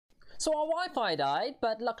So our Wi-Fi died,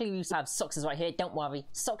 but luckily we have Soxes right here. Don't worry,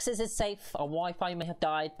 Soxes is safe. Our Wi-Fi may have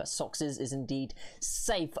died, but Soxes is indeed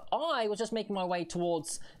safe. I was just making my way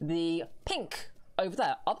towards the pink over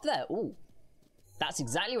there, up there. Ooh, that's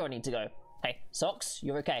exactly where I need to go. Hey, Sox,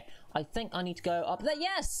 you're okay. I think I need to go up there.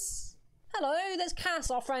 Yes. Hello, there's Cass,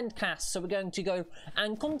 our friend Cass. So we're going to go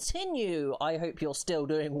and continue. I hope you're still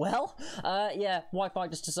doing well. Yeah, Wi-Fi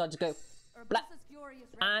just decided to go black.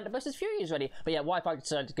 And Urbosa's Fury is ready. But yeah, Wi-Fi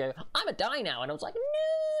decided to go, I'm a die now. And I was like,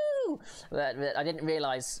 no! But I didn't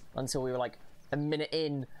realise until we were like a minute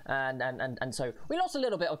in. And so we lost a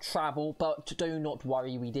little bit of travel. But do not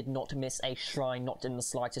worry, we did not miss a shrine. Not in the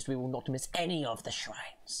slightest. We will not miss any of the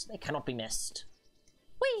shrines. They cannot be missed.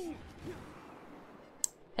 Whee!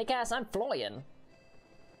 Hey Cass, I'm Florian.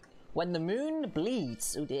 When the moon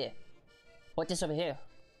bleeds. Oh dear. What's this over here?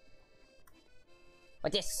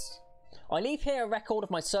 What's this? I leave here a record of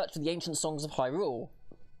my search for the ancient songs of Hyrule.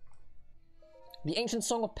 The ancient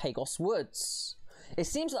song of Pagos Woods. It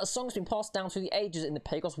seems that a song has been passed down through the ages in the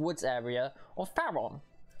Pagos Woods area of Faron.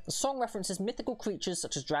 The song references mythical creatures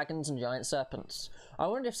such as dragons and giant serpents. I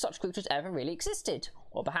wonder if such creatures ever really existed,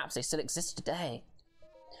 or perhaps they still exist today.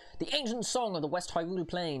 The ancient song of the West Hyrule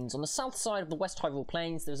Plains. On the south side of the West Hyrule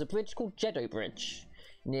Plains, there is a bridge called Jeddo Bridge.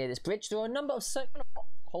 Near this bridge, there are a number of circular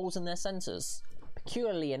holes in their centres.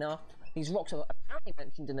 Peculiarly enough, these rocks are apparently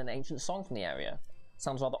mentioned in an ancient song from the area.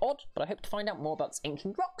 Sounds rather odd, but I hope to find out more about this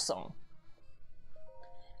ancient rock song.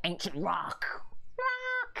 Ancient rock!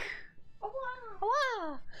 Rock!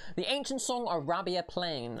 Wah! The ancient song of Rabia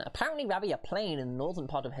Plain. Apparently Rabia Plain in the northern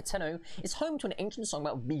part of Heteno is home to an ancient song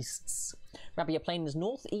about beasts. Rabia Plain is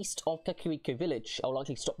northeast of Kakariko village. I'll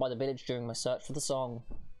likely stop by the village during my search for the song.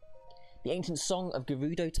 The ancient song of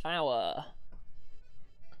Gerudo Tower.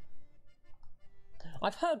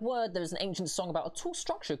 I've heard word there is an ancient song about a tall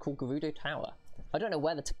structure called Gerudo Tower. I don't know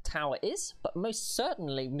where the tower is, but most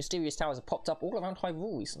certainly mysterious towers have popped up all around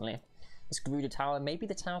Hyrule recently. This Gerudo Tower may be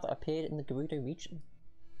the tower that appeared in the Gerudo region.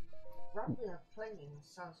 Rabia Plain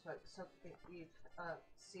sounds like something you'd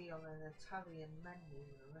see on an Italian menu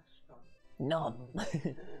in a restaurant. Nom.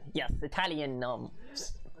 Yes, Italian nom.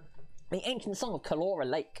 The ancient song of Kalora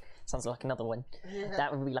Lake. Sounds like another one. Yeah.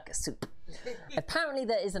 That would be like a soup. Apparently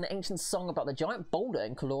there is an ancient song about the giant boulder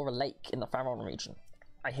in Kalora Lake in the Faron region.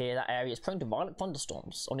 I hear that area is prone to violent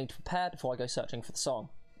thunderstorms. I'll need to prepare before I go searching for the song.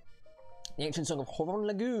 The ancient song of Horon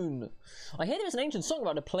Lagoon. I hear there is an ancient song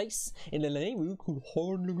about a place in the Lanayru called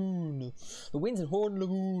Horon Lagoon. The winds in Horon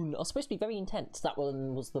Lagoon are supposed to be very intense. That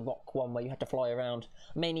one was the rock one where you had to fly around.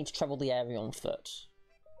 I may need to travel the area on foot.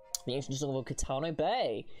 The ancient song of Kitano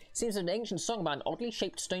Bay. It seems an ancient song about an oddly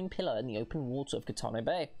shaped stone pillar in the open water of Kitano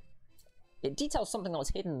Bay. It details something that was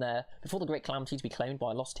hidden there before the great calamity to be claimed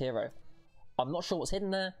by a lost hero. I'm not sure what's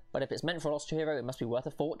hidden there, but if it's meant for a lost hero, it must be worth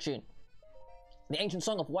a fortune. The ancient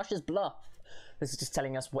song of Wash's Bluff. This is just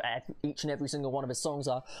telling us where each and every single one of his songs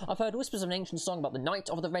are. I've heard whispers of an ancient song about the Night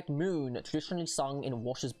of the Red Moon, traditionally sung in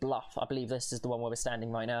Wash's Bluff. I believe this is the one where we're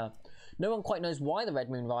standing right now. No one quite knows why the Red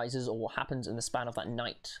Moon rises or what happens in the span of that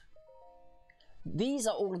night. These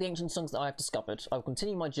are all of the ancient songs that I have discovered. I will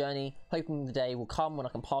continue my journey, hoping the day will come when I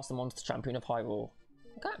can pass them on to the champion of Hyrule.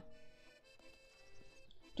 Okay.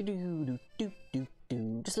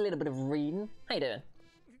 Just a little bit of reading. How you doing?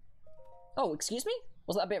 Oh, excuse me?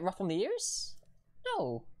 Was that a bit rough on the ears?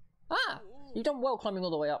 No. Ah, you've done well climbing all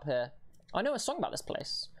the way up here. I know a song about this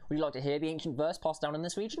place. Would you like to hear the ancient verse passed down in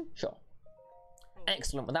this region? Sure.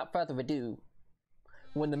 Excellent. Without further ado.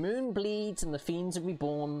 When the moon bleeds and the fiends are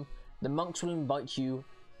reborn, the monks will invite you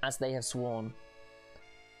as they have sworn.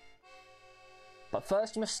 But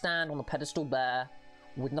first you must stand on the pedestal bare,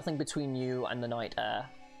 with nothing between you and the night air.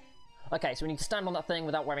 Okay, so we need to stand on that thing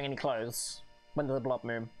without wearing any clothes. When there's a blood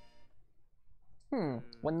moon.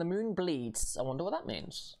 When the moon bleeds. I wonder what that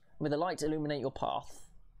means. May the light illuminate your path.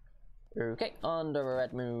 Okay, under a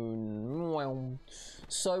red moon.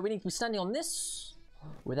 So we need to be standing on this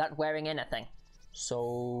without wearing anything.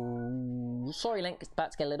 So sorry Link, it's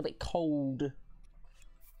about to get a little bit cold.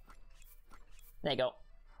 There you go.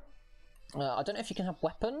 I don't know if you can have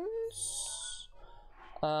weapons.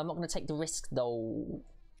 I'm not going to take the risk though.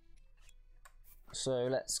 So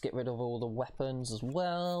let's get rid of all the weapons as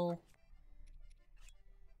well.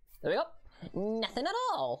 There we go. Nothing at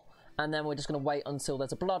all. And then we're just going to wait until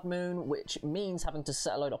there's a blood moon, which means having to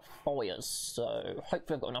set a load of fires. So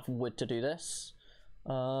hopefully I've got enough wood to do this.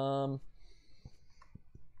 Where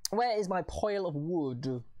is my pile of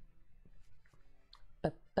wood?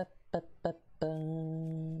 I've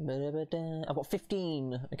got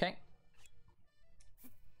 15, okay.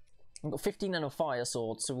 I've got 15 and a fire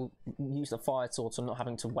sword, so we'll use the fire sword so I'm not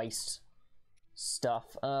having to waste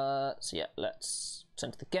stuff. So yeah, let's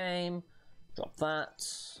turn to the game, drop that,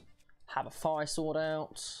 have a fire sword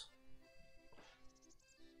out,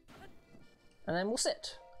 and then we'll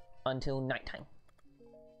sit until nighttime.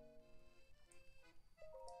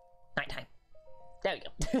 Nighttime. There we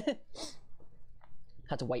go.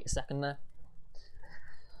 Had to wait a second there.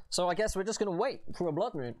 So I guess we're just gonna wait for a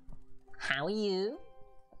blood moon. How are you?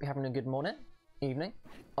 Hope you're having a good morning, evening,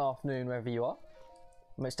 afternoon, wherever you are.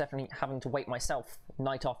 Most definitely having to wait myself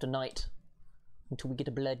night after night until we get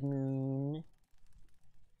a blood moon.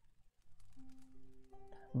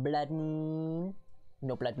 Blood moon.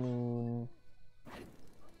 No blood moon.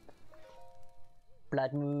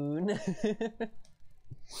 Blood moon.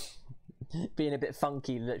 Being a bit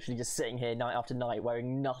funky, literally just sitting here night after night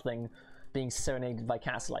wearing nothing, being serenaded by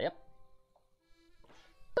cats. Like, yep.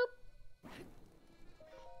 Boop.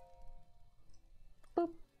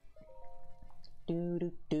 Boop. Do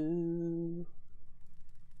do do.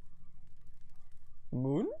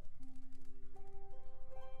 Moon?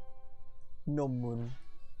 No moon.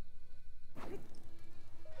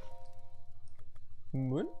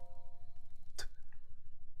 Moon?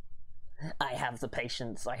 I have the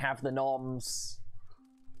patience, I have the noms.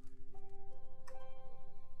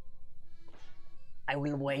 I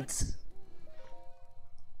will wait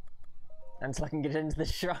until I can get into the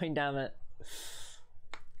shrine, damn it.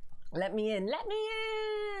 Let me in, let me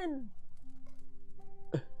in!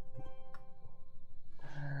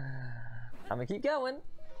 I'm gonna keep going.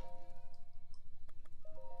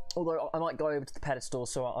 Although I might go over to the pedestal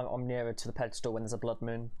so I'm nearer to the pedestal when there's a blood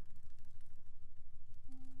moon.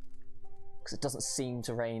 Because it doesn't seem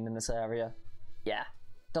to rain in this area. Yeah,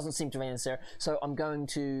 doesn't seem to rain in this area. So I'm going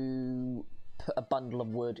to put a bundle of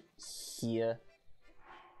wood here.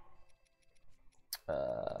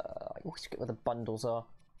 I always forget where the bundles are.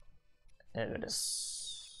 There it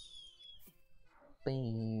is.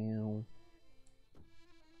 Bam.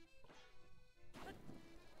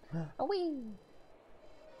 Oh wee!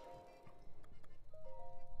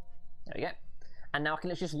 There we go. And now I can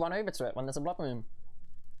literally just run over to it when there's a blood moon.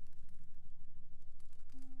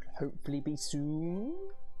 Hopefully be soon.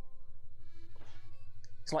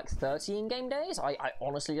 It's like 30 in-game days? I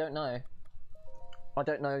honestly don't know. I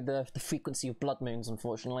don't know the frequency of blood moons,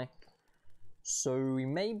 unfortunately. So we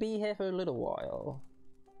may be here for a little while.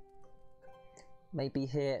 May be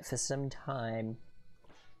here for some time.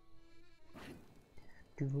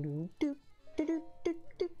 And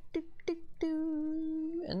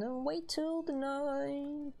then wait till the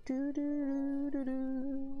night.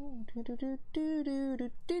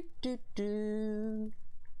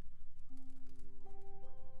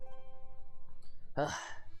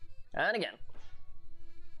 And again.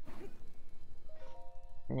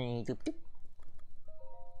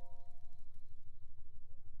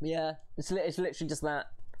 Yeah, it's literally just that.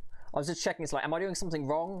 I was just checking, it's like, am I doing something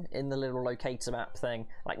wrong in the little locator map thing?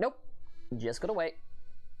 Like, nope, just gotta wait.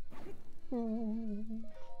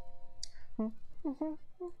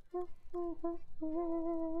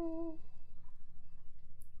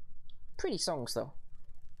 Pretty songs, though.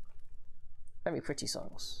 Very pretty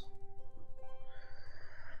songs.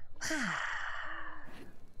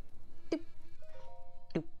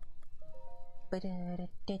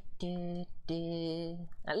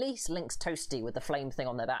 At least Link's toasty with the flame thing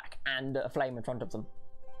on their back and a flame in front of them.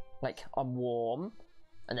 Like, I'm warm,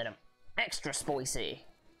 and then I'm extra spicy.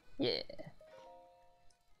 Yeah.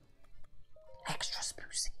 Extra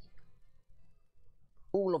spoosy.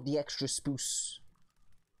 All of the extra spoos.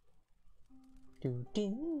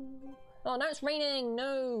 Oh, now it's raining!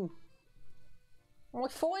 No! My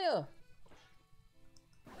fire!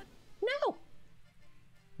 No!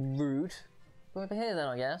 Rude. Go over here then,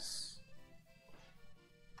 I guess.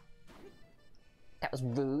 That was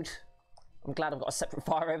rude. I'm glad I've got a separate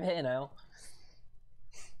fire over here now.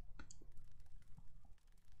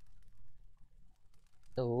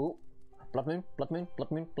 Oh. Blood moon, blood moon,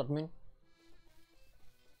 blood moon, blood moon.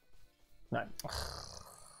 No.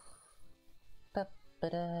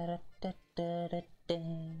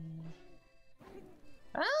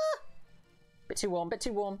 Ah! Bit too warm, bit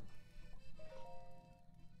too warm.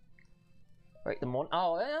 Wait, the morning.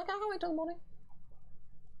 Oh, I can't wait till the morning.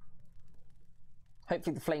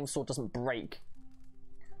 Hopefully the flame sword doesn't break.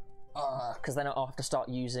 Because then I'll have to start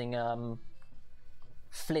using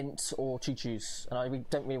flint or choo-choos, and I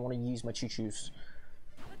don't really want to use my choo-choos.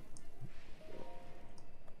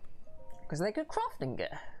 Because they're good crafting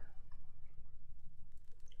gear.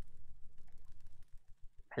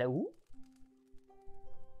 Hello?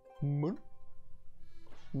 Moon?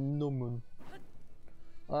 No moon.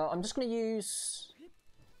 I'm just going to use...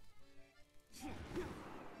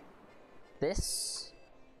 this.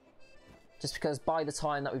 Just because by the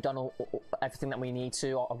time that we've done everything that we need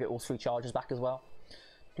to, I'll get all 3 charges back as well.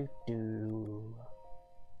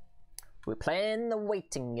 We're playing the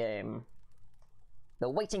waiting game. The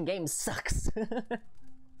waiting game sucks.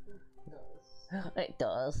 It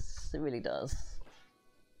does. It really does.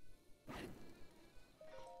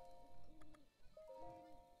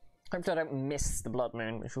 Hopefully I don't miss the blood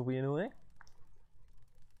moon, which will be annoying.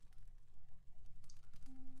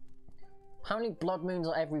 Apparently blood moons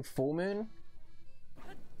are every full moon.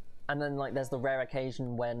 And then like there's the rare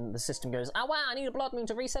occasion when the system goes, oh wow, I need a blood moon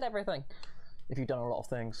to reset everything. If you've done a lot of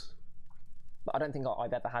things. But I don't think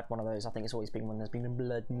I've ever had one of those. I think it's always been when there's been a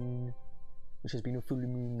blood moon. Which has been a full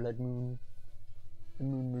moon, blood moon. A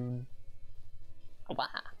moon. Oh wow.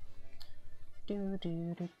 The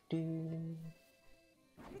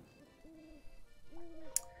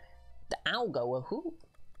Algo, who?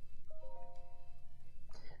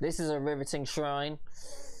 This is a riveting shrine.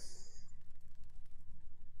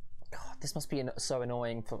 God, this must be so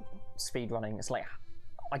annoying for speedrunning. It's like,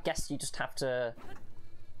 I guess you just have to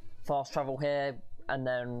fast travel here and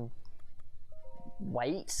then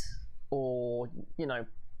wait, or you know,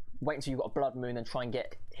 wait until you've got a blood moon and try and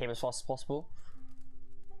get here as fast as possible.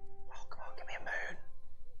 Oh come on, give me a moon.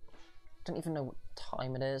 Don't even know what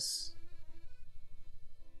time it is.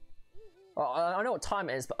 Well, I know what time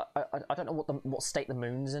it is, but I don't know what state the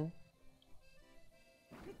moon's in.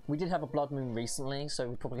 We did have a blood moon recently, so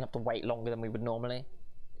we probably have to wait longer than we would normally.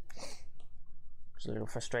 Which is a little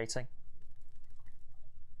frustrating.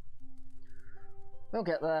 We'll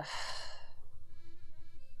get there.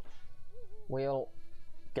 We'll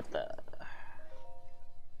get there.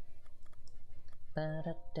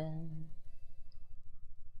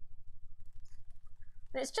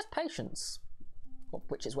 It's just patience.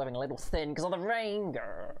 Which is wearing a little thin because of the rain.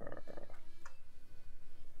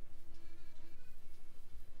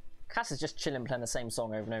 Cass is just chilling playing the same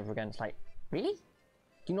song over and over again. It's like, really?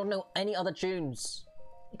 Do you not know any other tunes?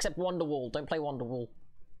 Except Wonderwall. Don't play Wonderwall.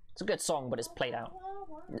 It's a good song, but it's played out.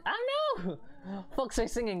 I know! Foxy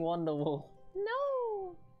singing Wonderwall.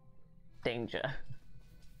 No! Danger.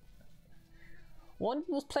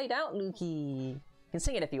 Wonderwall's played out, Loki. You can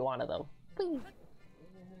sing it if you wanna, though. Whee.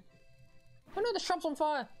 Oh no, the shrub's on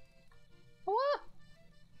fire! What?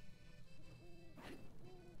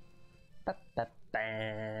 Ba, ba,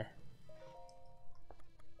 ba.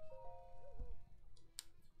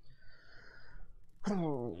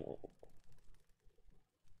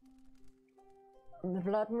 The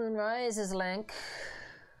blood moon rises, Link.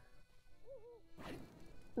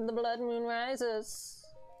 The blood moon rises.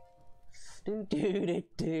 Do do do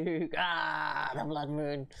do. Ah, the blood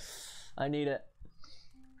moon. I need it.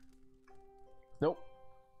 Nope.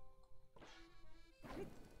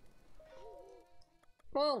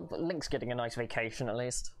 Well, Link's getting a nice vacation at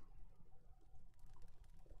least.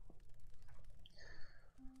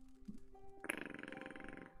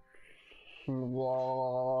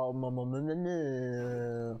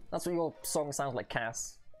 That's what your song sounds like,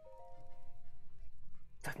 Cass.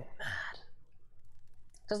 Fucking mad.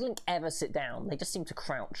 Does Link ever sit down? They just seem to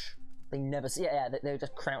crouch. They never. Yeah, they're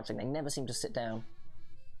just crouching. They never seem to sit down.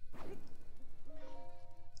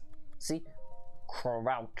 See?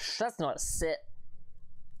 Crouch. That's not a sit.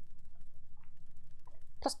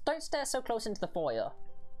 Plus, don't stare so close into the foyer.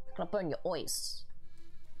 It's gonna burn your eyes.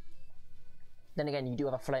 Then again, you do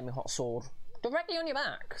have a flaming hot sword directly on your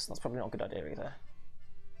back, so that's probably not a good idea either.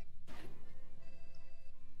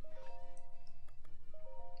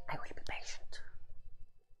 I will be patient.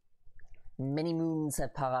 Many moons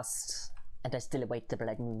have passed, and I still await the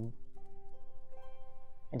blood moon.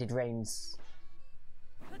 And it rains.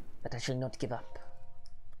 But I shall not give up.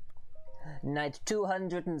 Night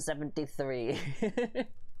 273.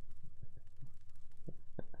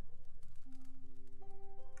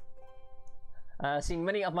 I've seen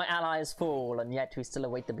many of my allies fall, and yet we still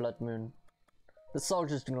await the blood moon. The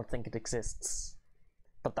soldiers do not think it exists,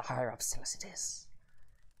 but the higher-ups tell us it is.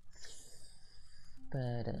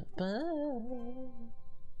 I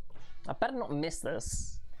better not miss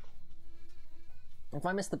this. If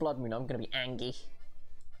I miss the blood moon, I'm gonna be angry.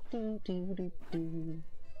 Okay.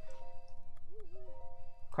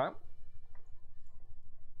 Okay.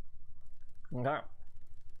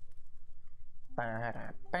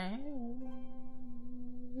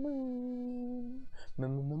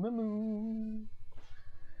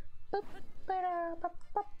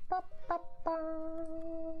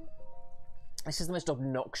 This is the most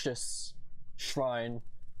obnoxious shrine.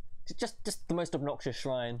 Just the most obnoxious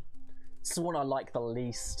shrine. It's the one I like the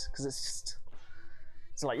least because it's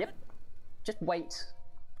like, yep, just wait.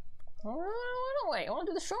 I don't wait. I want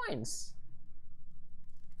to do the shrines.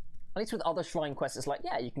 At least with other shrine quests, it's like,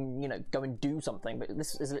 yeah, you can, you know, go and do something, but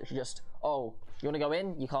this is literally just, oh, you want to go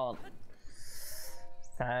in? You can't.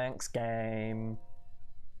 Thanks, game.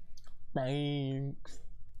 Thanks.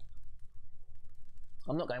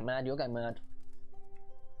 I'm not going mad, you're going mad.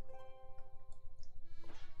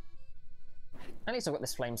 At least I've got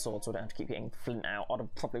this flame sword, so I don't have to keep getting flint out. I'd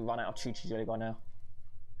have probably run out of choo-choo jelly by now.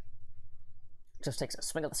 Just takes a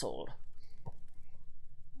swing of the sword.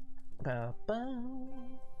 Ba -ba.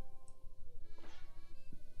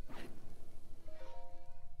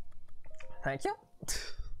 Thank you.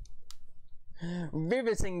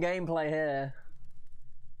 Riveting gameplay here.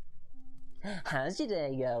 How's your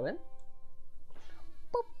day going?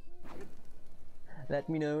 Boop. Let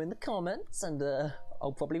me know in the comments and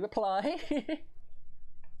I'll probably reply.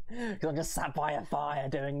 Because I'm just sat by a fire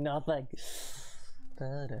doing nothing.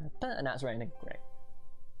 And now it's raining. Great.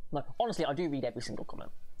 Like, honestly, I do read every single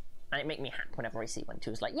comment. And it makes me happy whenever I see one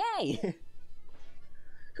too. It's like, yay!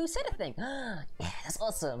 Who said a thing? Yeah, that's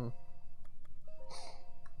awesome.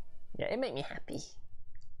 Yeah, it made me happy.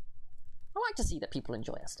 I like to see that people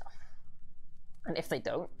enjoy our stuff. And if they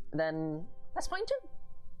don't, then that's fine too.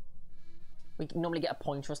 We normally get a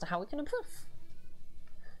pointer as to how we can improve.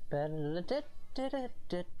 That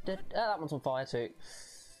one's on fire too.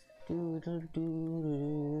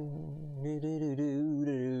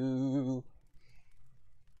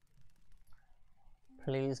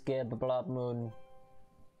 Please give a blood moon.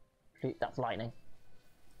 Please, that's lightning.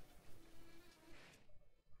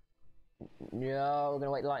 No, we're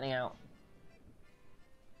gonna wait the lightning out.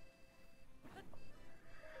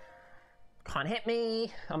 Can't hit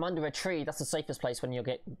me. I'm under a tree. That's the safest place when you're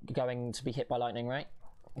going to be hit by lightning, right?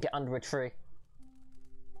 Get under a tree.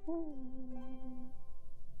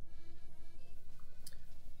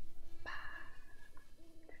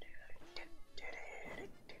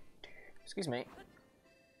 Excuse me.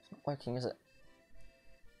 It's not working, is it?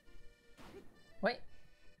 Wait.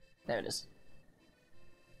 There it is.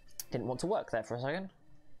 Didn't want to work there for a second.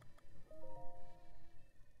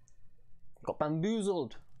 Got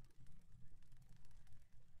bamboozled.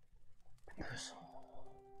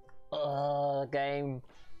 Game.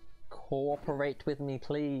 Cooperate with me,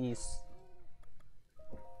 please.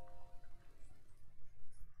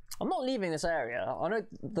 I'm not leaving this area. I know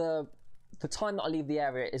the time that I leave the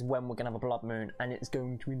area is when we're gonna have a blood moon, and it's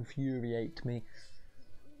going to infuriate me.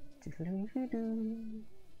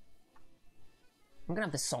 I'm gonna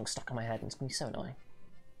have this song stuck in my head, and it's gonna be so annoying.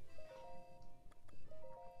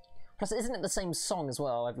 Plus, isn't it the same song as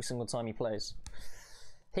well every single time he plays?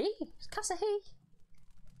 He? Is Cass a he?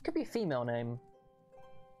 Could be a female name.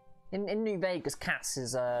 In New Vegas, Cass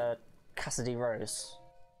is Cassidy Rose.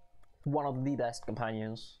 One of the best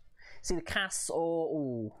companions. It's either Cass or...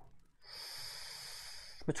 Ooh.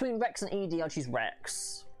 Between Rex and ED, I'll choose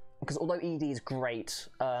Rex. Because although ED is great,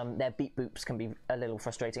 their beat boops can be a little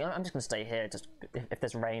frustrating. I'm just going to stay here. Just if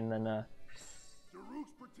there's rain, then...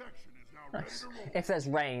 Daruk's protection is now nice. If there's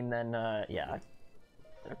rain, then yeah,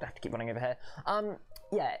 I have to keep running over here.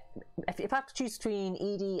 Yeah, if I have to choose between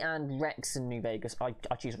ED and Rex in New Vegas, I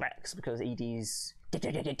choose Rex because ED's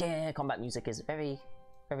combat music is very,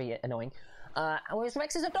 very annoying. Whereas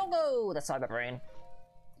Rex is a doggo, the cyber brain.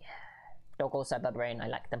 Yeah, doggo, cyber brain. I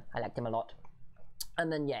like them. I like them a lot.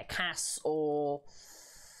 And then yeah, Cass or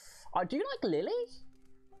I do like Lily.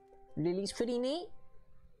 Lily's pretty neat.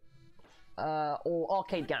 Or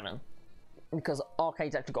Arcade Ganon, because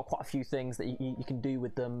Arcade's actually got quite a few things that you can do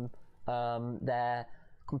with them. Their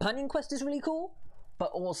companion quest is really cool,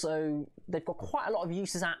 but also they've got quite a lot of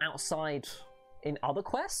uses outside in other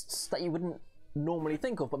quests that you wouldn't normally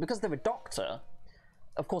think of. But because they're a doctor,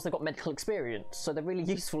 of course they've got medical experience, so they're really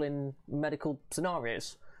useful in medical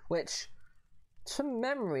scenarios, which, to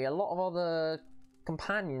memory, a lot of other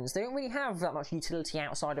companions, they don't really have that much utility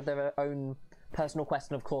outside of their own personal quest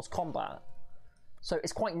and of course combat. So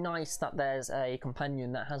it's quite nice that there's a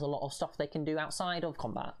companion that has a lot of stuff they can do outside of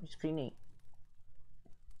combat, which is pretty neat.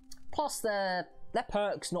 Plus their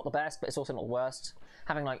perks not the best, but it's also not the worst.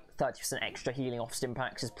 Having like 30% extra healing off stim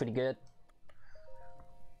packs is pretty good.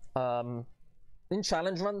 In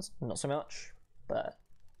challenge runs, not so much, but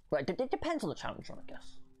it depends on the challenge run, I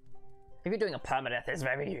guess. If you're doing a permadeath, it's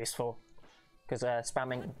very useful because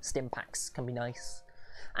spamming stim packs can be nice.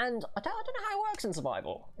 And I don't know how it works in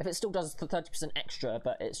survival. If it still does the 30% extra,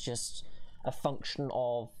 but it's just a function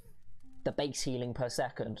of the base healing per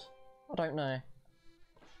second. I don't know.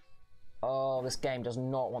 Oh, this game does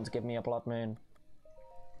not want to give me a blood moon.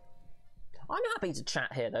 I'm happy to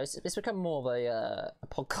chat here though. It's become more of a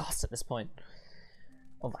podcast at this point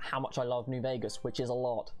of how much I love New Vegas, which is a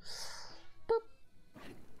lot. Boop.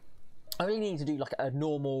 I really need to do like a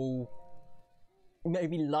normal,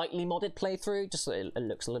 maybe lightly modded playthrough, just so it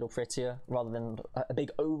looks a little prettier, rather than a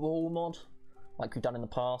big overhaul mod like we've done in the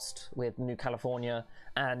past with New California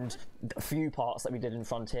and a few parts that we did in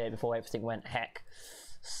Frontier before everything went heck.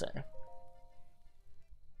 So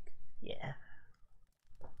yeah,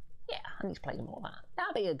 I need to play more of that.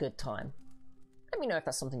 That'll be a good time. Let me know if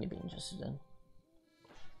that's something you'd be interested in.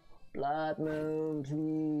 Blood Moon,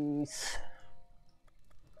 please.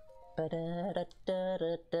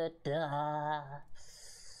 Ba-da-da-da-da-da.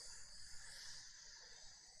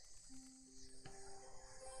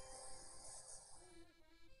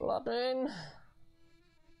 Blood Moon.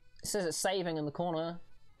 It says it's saving in the corner.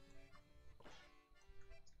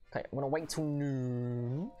 Okay, I'm gonna wait till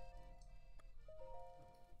noon.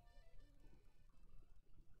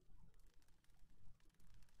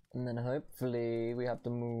 And then hopefully we have the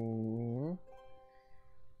moon.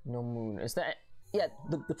 No moon. Is that... Yeah,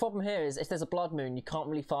 the problem here is if there's a blood moon, you can't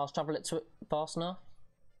really fast travel it to it fast enough.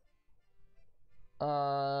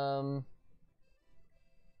 I'm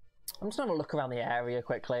just gonna look around the area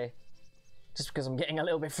quickly. Just because I'm getting a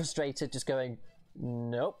little bit frustrated, just going,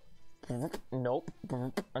 nope, nope,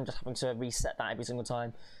 and just having to reset that every single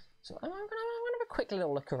time. So I'm gonna have a quick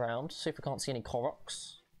little look around, see if we can't see any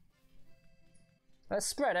Koroks. They're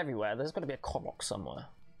spread everywhere. There's got to be a Korok somewhere.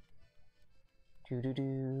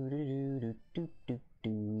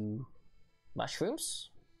 Mushrooms?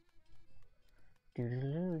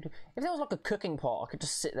 If there was like a cooking pot, I could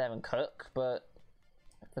just sit there and cook, but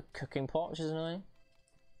the cooking pot, which is annoying.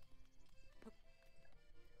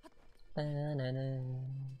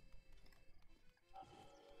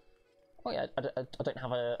 Oh yeah, I don't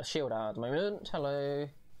have a shield out at the moment. Hello.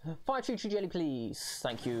 5 choo-choo jelly, please.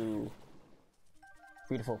 Thank you.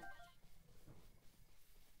 Beautiful.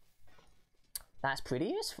 That's pretty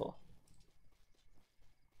useful.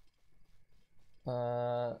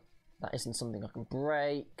 That isn't something I can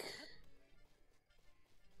break.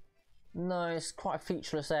 No, it's quite a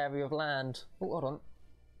featureless area of land. Oh, hold on.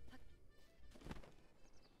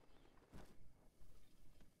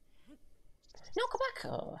 No, come back!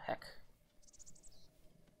 Oh, heck.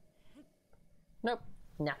 Nope,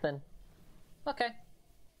 nothing. Okay,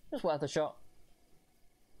 it's worth a shot.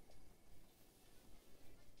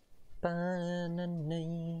 I'm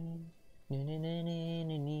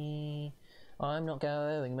not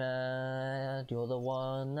going mad, you're the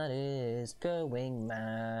one that is going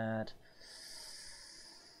mad.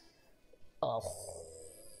 Oh.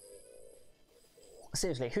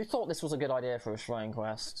 Seriously, who thought this was a good idea for a shrine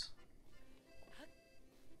quest?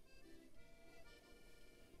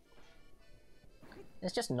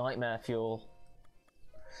 It's just nightmare fuel.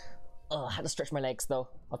 Oh, I had to stretch my legs though.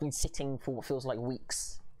 I've been sitting for what feels like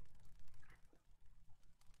weeks.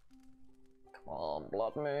 Come on,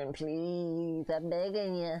 Blood Moon, please. I'm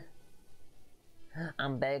begging you.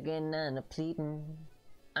 I'm begging and a pleading.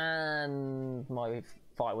 And my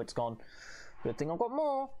firewood's gone. Good thing I've got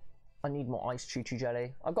more. I need more ice choo-choo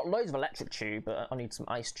jelly. I've got loads of electric chew, but I need some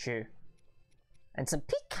ice chew. And some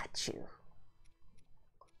Pikachu.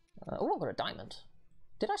 Oh, I've got a diamond.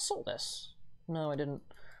 Did I sort this? No, I didn't.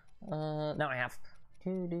 Now I have.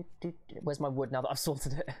 Where's my wood now that I've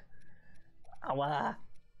sorted it? Oh,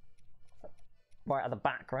 right at the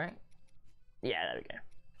back, right? Yeah, there we go.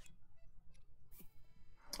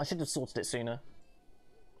 I should have sorted it sooner.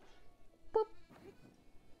 Boop.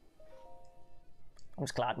 I'm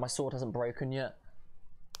just glad my sword hasn't broken yet.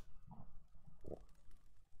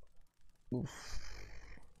 Oof.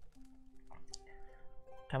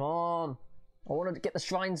 Come on! I wanted to get the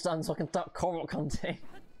shrines done so I can start Korok hunting.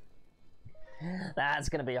 That's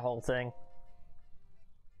gonna be a whole thing.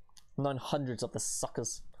 900s of the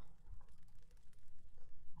suckers.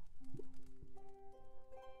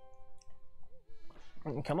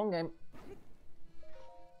 Come on, game.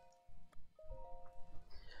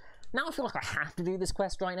 Now I feel like I have to do this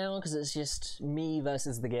quest right now because it's just me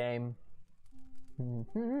versus the game.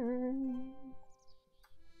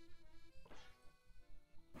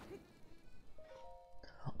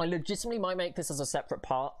 I legitimately might make this as a separate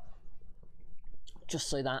part. Just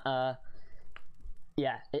so that,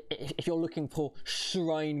 yeah, if you're looking for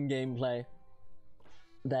shrine gameplay,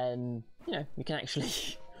 then, you know, you can actually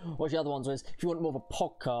watch the other ones. Whereas if you want more of a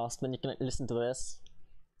podcast, then you can listen to this.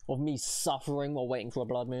 Of me suffering while waiting for a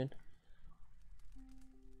blood moon.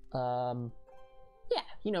 Yeah,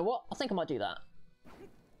 you know what? I think I might do that.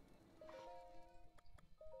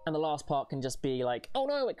 And the last part can just be like, oh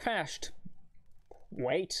no, it crashed.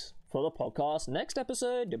 Wait for the podcast next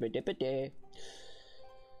episode.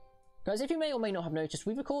 Guys, if you may or may not have noticed,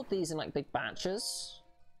 we record these in like big batches.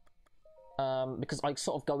 because I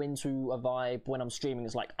sort of go into a vibe when I'm streaming.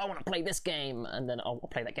 It's like, I want to play this game, and then I'll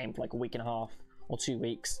play that game for like a week and a half or 2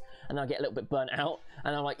 weeks, and then I get a little bit burnt out,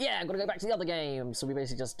 and I'm like, yeah, I'm gonna go back to the other game. So we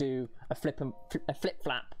basically just do a flip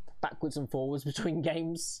flap backwards and forwards between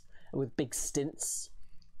games with big stints.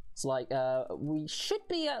 It's like we should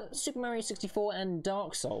be at Super Mario 64 and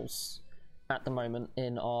Dark Souls at the moment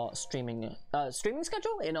in our streaming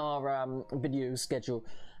schedule, in our video schedule,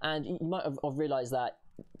 and you might have realised that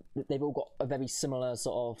they've all got a very similar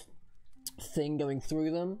sort of thing going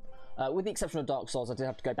through them. With the exception of Dark Souls, I did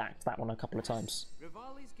have to go back to that one a couple of times.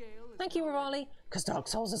 Thank you, Rivali, because Dark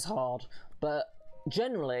Souls is hard. But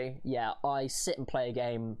generally, yeah, I sit and play a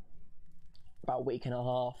game about a week and a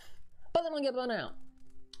half, but then I get burnt out.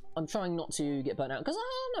 I'm trying not to get burnt out, because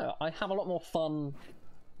I don't know, I have a lot more fun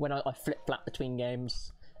when I flip-flap between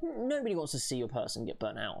games. Nobody wants to see a person get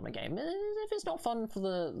burnt out on a game. If it's not fun for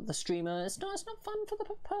the streamer, it's not fun for the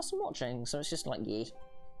person watching, so it's just like, yeah.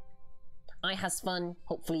 I has fun,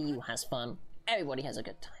 hopefully you has fun. Everybody has a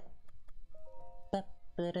good time.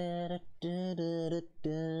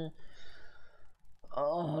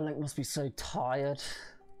 Oh, Link must be so tired.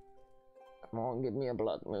 Come on, give me a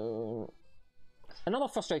blood moon. Another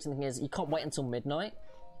frustrating thing is you can't wait until midnight.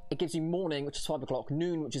 It gives you morning, which is 5 o'clock,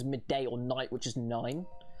 noon, which is midday, or night, which is 9.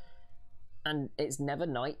 And it's never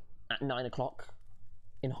night at 9 o'clock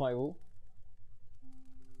in Hyrule.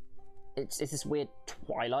 It's this weird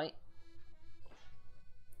twilight.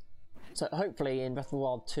 So hopefully in Breath of the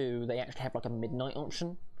Wild 2 they actually have like a midnight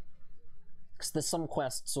option. Because there's some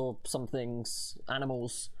quests or some things,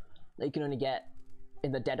 animals, that you can only get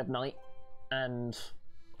in the dead of night. And,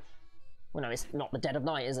 well, no, it's not the dead of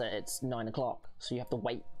night, is it? It's 9 o'clock. So you have to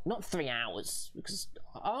wait, not 3 hours, because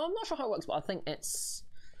I'm not sure how it works, but I think it's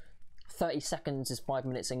 30 seconds is 5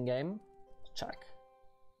 minutes in game. Check.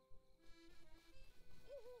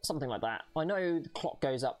 Something like that. I know the clock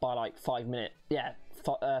goes up by like 5 minutes. Yeah,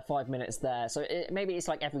 5 minutes there. So maybe it's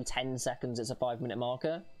like every 10 seconds it's a 5 minute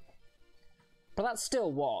marker. But that's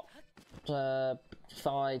still what?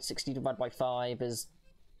 60 divided by 5 is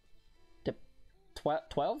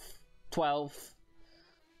 12? 12.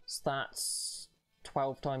 So that's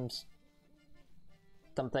 12 times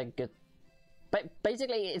something good. But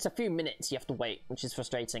basically it's a few minutes you have to wait, which is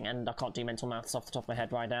frustrating, and I can't do mental maths off the top of my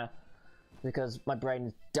head right now. Because my brain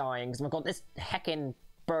is dying, because I've got this heckin'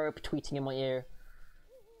 burp tweeting in my ear.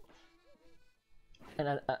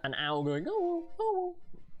 And an owl going, oh, oh.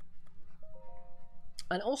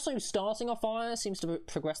 And also starting a fire seems to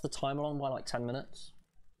progress the time along by like 10 minutes.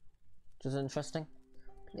 Which is interesting.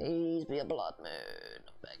 Please be a blood moon,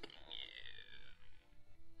 I'm begging you.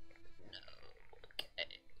 No, okay.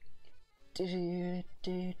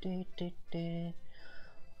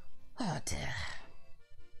 Oh dear.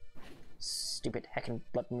 Stupid heckin'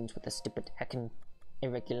 blood moons with a stupid heckin'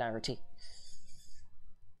 irregularity.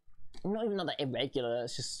 Not even that irregular,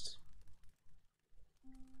 it's just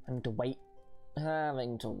having to wait.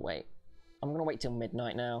 I'm gonna wait till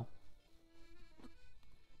midnight now.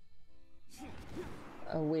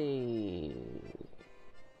 When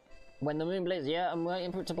the moon bleeds, yeah, I'm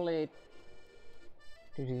waiting for it to bleed.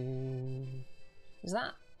 Is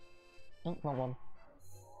that? Oh, wrong one.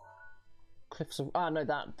 Cliffs of... Ah, no,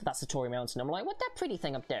 that's the Tory Mountain. I'm like, what that pretty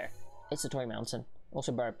thing up there? It's the Tory Mountain.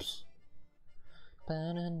 Also burps.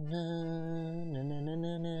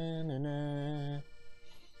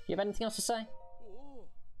 You have anything else to say?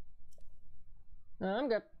 No, I'm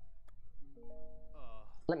good.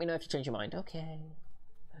 Let me know if you change your mind. Okay.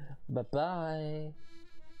 Bye-bye.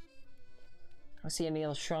 I see any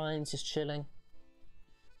other shrines just chilling?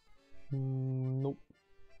 Nope.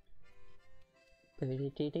 It's a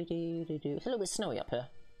little bit snowy up here.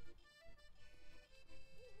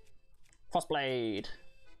 Frostblade.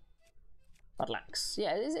 Mudlax.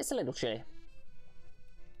 Yeah, it's a little chilly.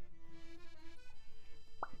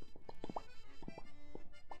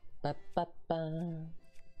 I'm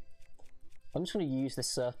just going to use this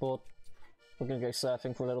surfboard. We're going to go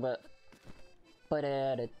surfing for a little bit.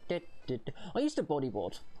 I used a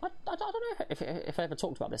bodyboard. I don't know if I ever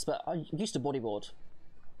talked about this, but I used a bodyboard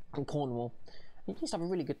in Cornwall. I used to have a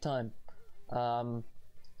really good time. I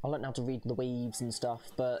learned how to read the waves and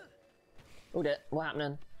stuff, but... Oh dear, what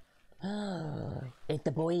happening? It's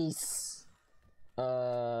the boys!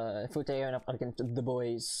 If we're going up against the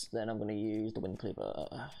boys, then I'm going to use the Wind Cleaver.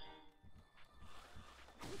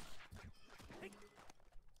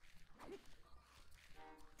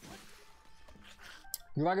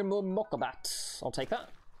 Dragon Ball Mokabat. I'll take that.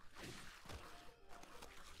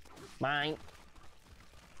 Mine.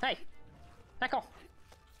 Hey! Back off!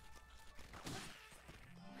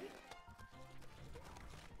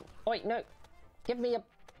 Oh, wait, no. Give me a...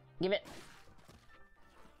 Give it.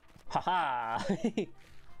 Haha!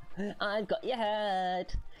 I've got your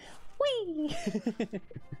head! Whee!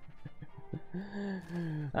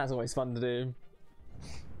 That's always fun to do.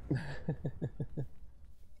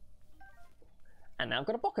 And now I've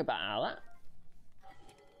got a pocket bat out of that.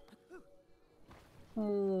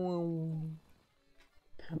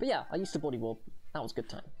 But yeah, I used to bodyboard. That was a good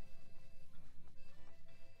time.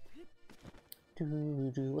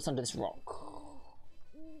 What's under this rock?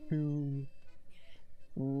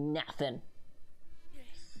 Nothing.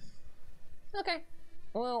 Okay.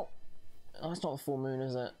 Well, oh, it's not a full moon,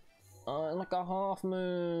 is it? Oh, like a half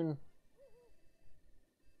moon.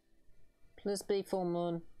 Please be full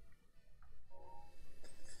moon.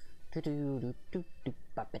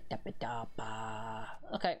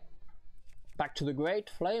 Okay. Back to the great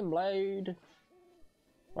flame blade.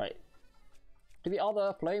 Right. To the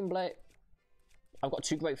other flame blade. I've got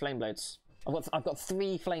 2 great flame blades. I've got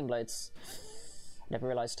 3 flame blades. Never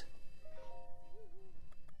realised.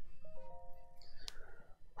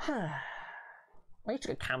 I used to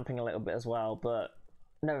go camping a little bit as well, but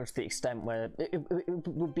never to the extent where it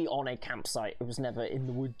would be on a campsite. It was never in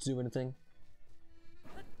the woods or anything.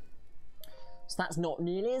 So that's not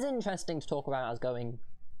nearly as interesting to talk about as going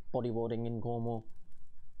bodyboarding in Cornwall.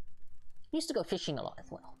 I used to go fishing a lot as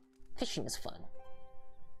well. Fishing is fun.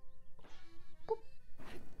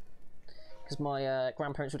 Because my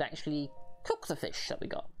grandparents would actually cook the fish that we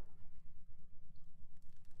got.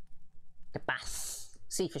 The bass.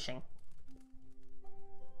 Sea fishing.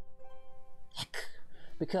 Heck.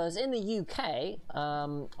 Because in the UK,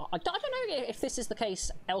 I don't know if this is the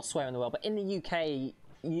case elsewhere in the world, but in the UK,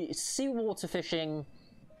 seawater fishing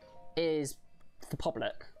is for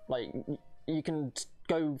public. Like, you can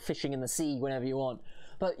go fishing in the sea whenever you want,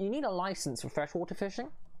 but you need a license for freshwater fishing,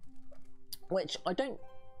 which I don't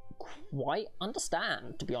quite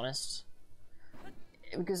understand, to be honest.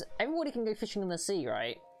 Because everybody can go fishing in the sea,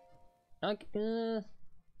 right? Like,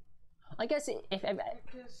 I guess if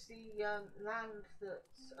because the land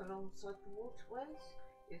that's alongside the waterways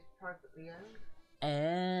is privately owned.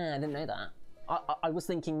 I didn't know that. I was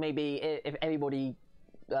thinking maybe if everybody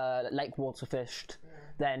lake water fished,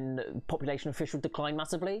 then population of fish would decline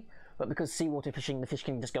massively. But because seawater fishing, the fish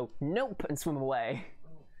can just go nope and swim away.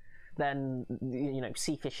 Then you know,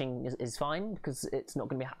 sea fishing is fine because it's not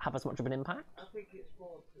going to have as much of an impact. I think it's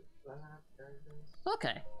more the landowners.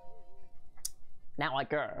 Okay. Now I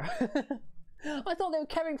go. I thought they were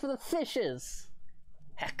caring for the fishes.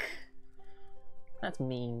 Heck. That's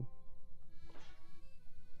mean.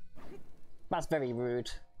 That's very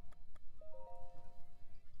rude.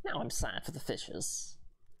 Now I'm sad for the fishes.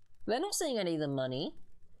 They're not seeing any of the money.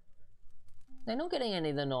 They're not getting any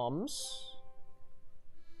of the noms.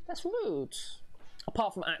 That's rude.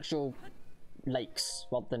 Apart from actual lakes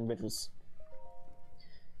rather than rivers.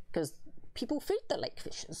 Because people feed the lake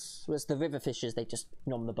fishes, whereas the river fishes, they just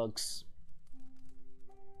nom the bugs.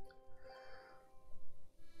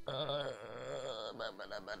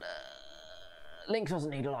 Link doesn't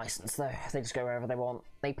need a license though. They just go wherever they want.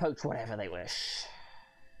 They poach whatever they wish.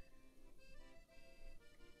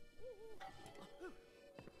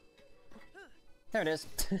 There it is.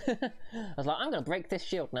 I was like, I'm gonna break this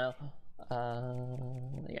shield now.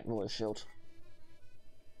 Yeah, royal shield.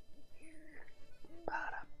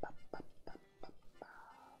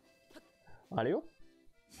 Allô?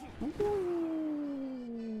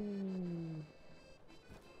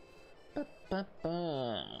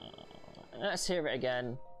 Let's hear it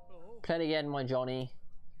again. Play it again, my Johnny.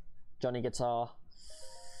 Johnny guitar.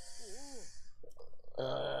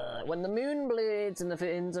 When the moon bleeds and the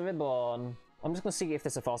fins are reborn. I'm just gonna see if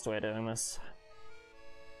there's a faster way of doing this.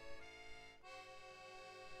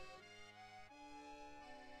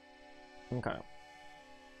 Okay.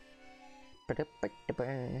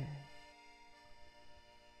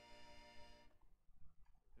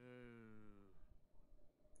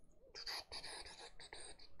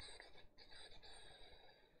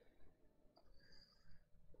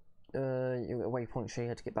 Waypoint she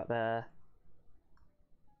had to get back there.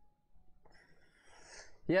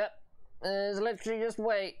 Yep. There's literally just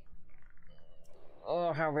wait.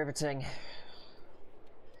 Oh, how riveting.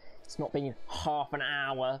 It's not been half an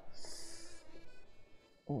hour.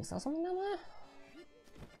 Oh, is that something down there?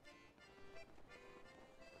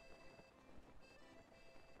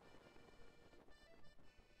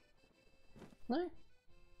 No?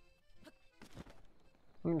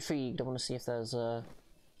 I'm intrigued. I want to see if there's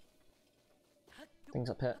things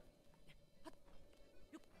up here.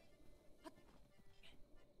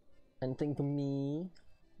 Anything for me?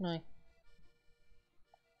 No.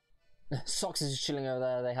 Socks is chilling over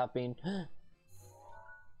there, they have been.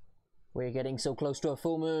 We're getting so close to a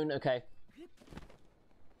full moon. Okay.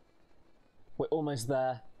 We're almost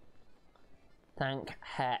there. Thank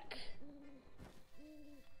heck.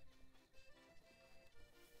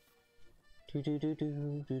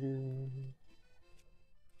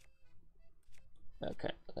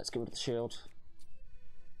 Okay, let's go with the shield.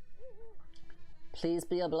 Please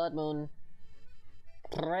be a blood moon.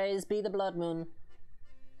 Praise be the blood moon.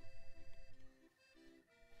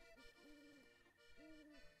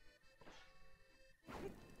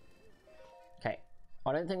 Okay,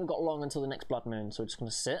 I don't think we've got long until the next blood moon, so we're just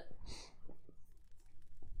gonna sit.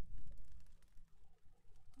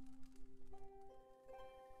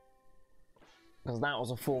 Because that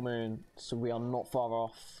was a full moon, so we are not far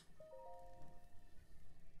off.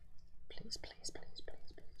 Please, please, please,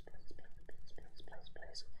 please, please, please, please, please, please,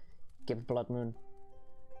 please. Give a blood moon.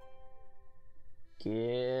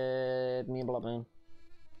 Give me a blood moon.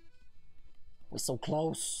 We're so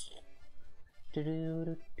close.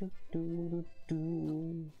 I'm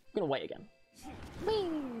gonna wait again.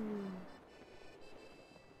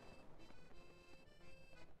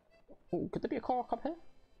 Oh, could there be a car up here?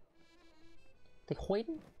 They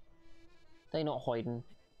hiding? They not hiding.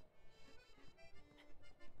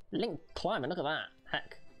 Link climbing, look at that.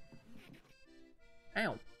 Heck.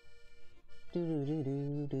 Ow.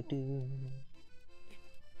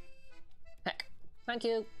 Heck. Thank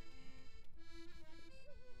you.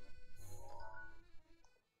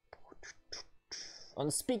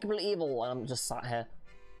 Unspeakable evil, and I'm just sat here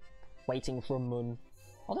waiting for a moon.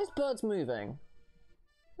 Are those birds moving?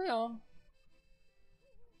 They are.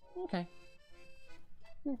 Okay.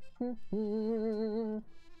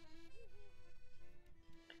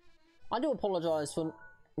 I do apologise for,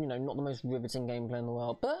 you know, not the most riveting gameplay in the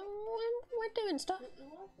world, but we're doing stuff.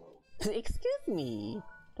 Excuse me.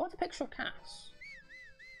 Do I have a picture of Cass?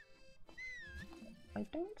 I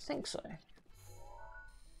don't think so.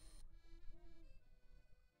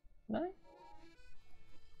 No?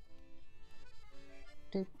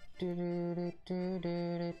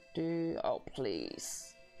 Oh,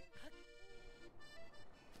 please.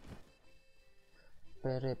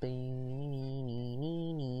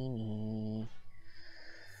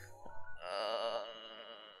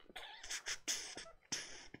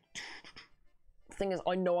 Thing is,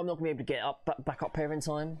 I know I'm not gonna be able to get up back up here in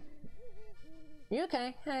time. You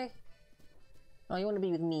okay? Hey. Oh, you want to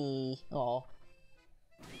be with me? Oh.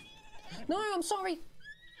 No, I'm sorry.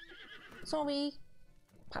 Sorry.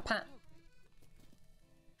 Pat pat.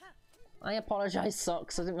 I apologise,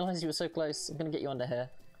 Socks. I didn't realise you were so close. I'm gonna get you under here.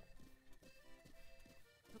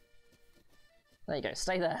 There you go.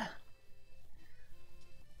 Stay there.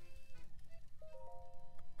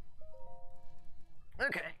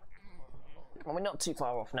 Okay. Well, we're not too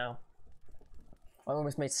far off now. I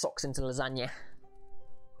almost made Socks into lasagna.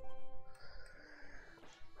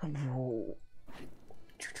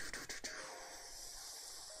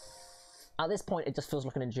 At this point, it just feels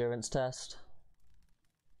like an endurance test.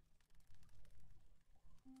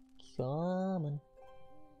 Come on.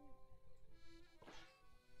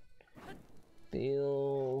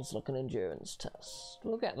 Feels like an endurance test.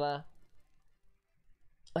 We'll get there.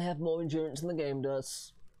 I have more endurance than the game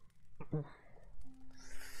does.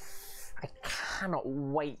 I cannot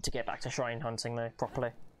wait to get back to shrine hunting though,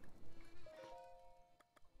 properly.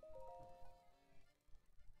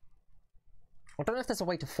 I don't know if there's a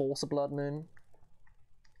way to force a blood moon.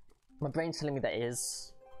 My brain's telling me there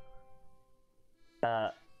is.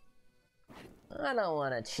 But I don't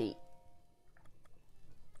want to cheat.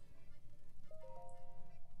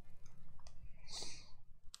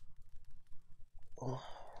 Oh.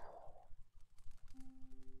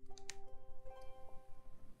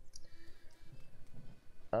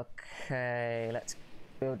 Okay, let's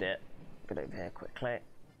build it. Get over here quickly.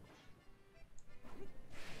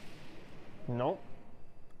 Nope.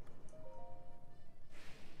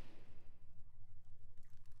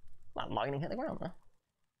 That lightning hit the ground there.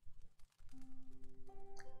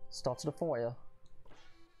 Started a fire.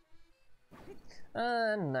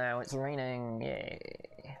 And now it's raining. Yay.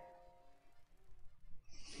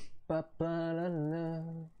 Ba -ba -la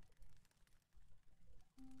 -la.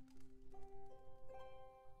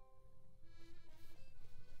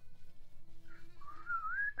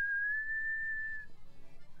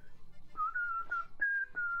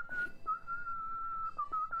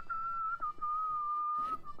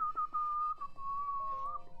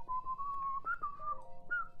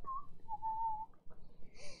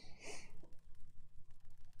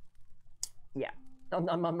 Yeah,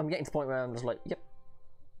 I'm getting to the point where I'm just like, yep.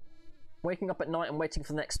 Waking up at night and waiting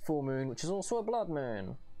for the next full moon, which is also a blood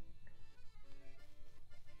moon.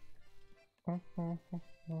 I'm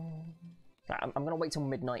gonna wait till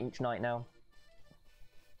midnight each night now.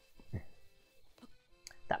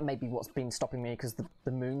 That may be what's been stopping me, because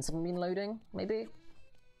the moons haven't been loading, maybe?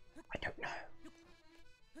 I don't know.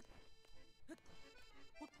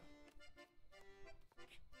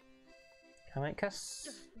 Can I make us?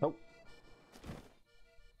 Oh.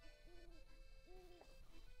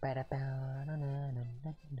 I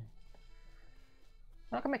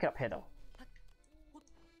can make it up here though.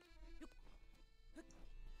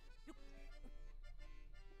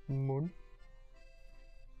 Moon.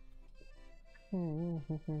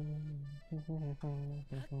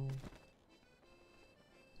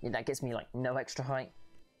 Yeah, that gets me like no extra height.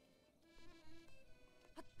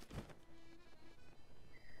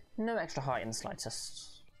 No extra height in the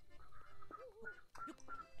slightest.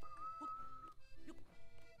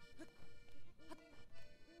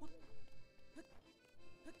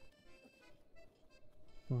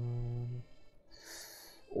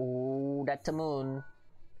 Oh, that's a moon.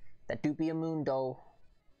 That do be a moon though.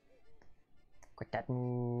 Look at that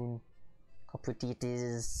moon. How pretty it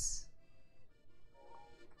is.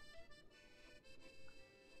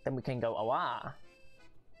 Then we can go, oh ah.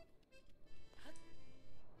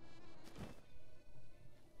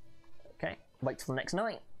 Okay, wait till the next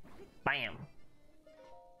night. Bam.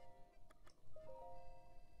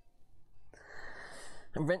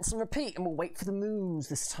 And rinse and repeat, and we'll wait for the moons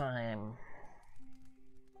this time.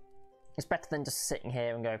 It's better than just sitting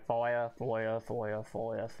here and go fire, fire, fire,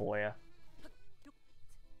 fire, fire.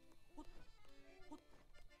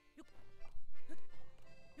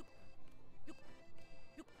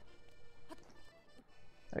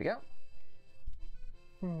 There we go.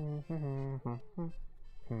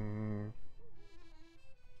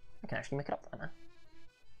 I can actually make it up there now.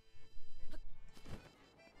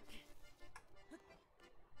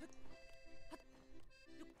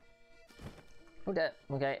 Oh dear.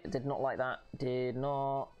 Okay, did not like that. Did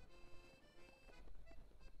not.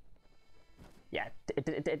 Yeah,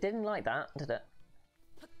 it didn't like that, did it?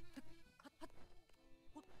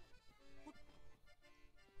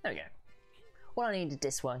 There we go. Well, I needed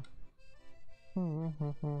this one. And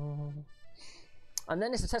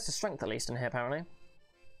then it's a test of strength, at least, in here, apparently.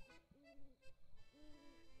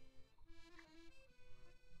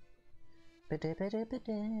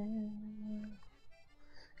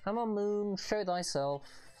 Come on, moon, show thyself.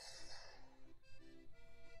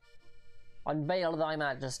 Unveil thy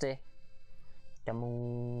majesty. The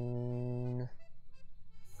moon.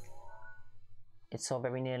 It's so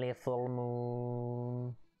very nearly a full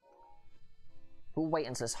moon. We'll wait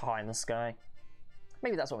until it's high in the sky.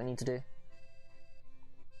 Maybe that's what we need to do.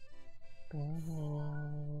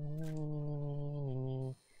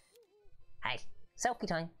 Hey, selfie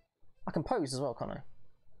time. I can pose as well, can't I?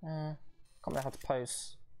 Can't remember how to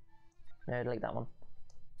pose. No, delete that one.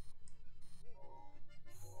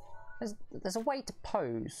 There's a way to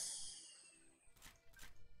pose.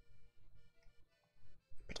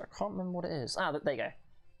 But I can't remember what it is. Ah, there you go.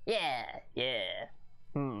 Yeah, yeah.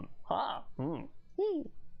 Ha,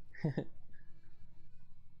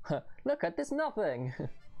 Look at this nothing.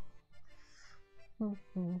 Come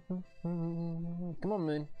on,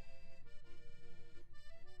 moon.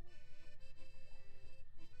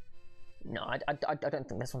 No, I don't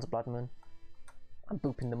think this one's a blood moon. I'm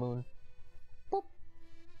booping the moon. Boop.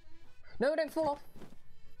 No, don't fall off.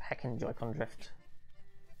 Heckin' Joy-Con drift.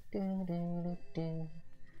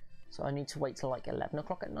 So I need to wait till like 11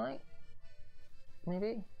 o'clock at night?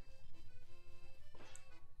 Maybe?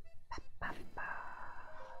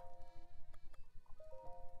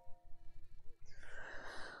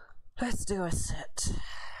 Let's do a set.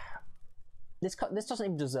 This doesn't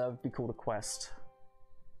even deserve to be called a quest.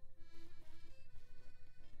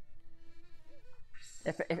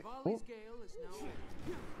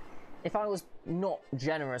 If I was not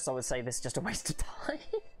generous, I would say this is just a waste of time.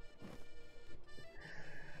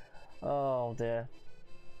 Oh dear.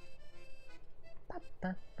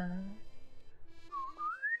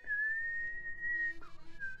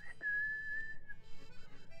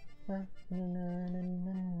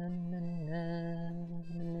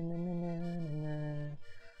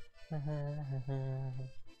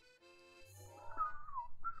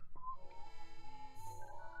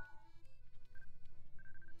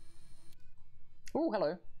 Oh,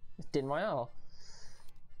 hello. It's Din Royale.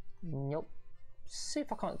 Nope. See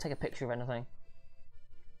if I can't take a picture of anything.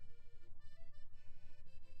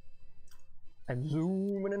 And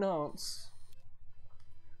zoom and enhance.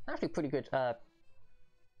 Actually, pretty good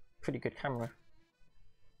camera.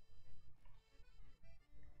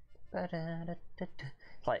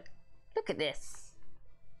 Like, look at this.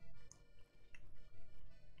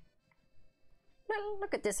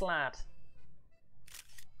 Look at this lad.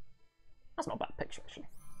 That's not a bad picture, actually.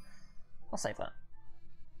 I'll save that.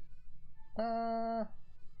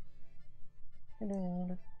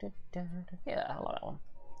 Yeah, I like that one.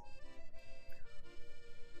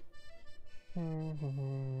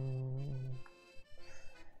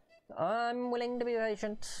 I'm willing to be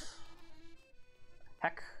patient.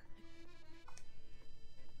 Heck.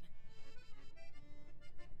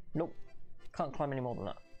 Nope. Can't climb any more than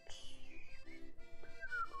that.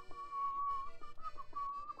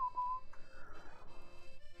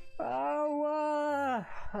 Oh,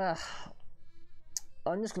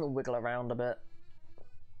 I'm just gonna wiggle around a bit.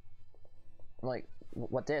 Like,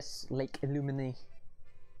 what this? Lake Illumini.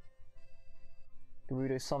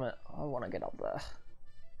 Gerudo Summit. I want to get up there.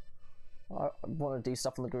 I want to do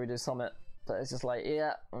stuff on the Gerudo Summit, but it's just like,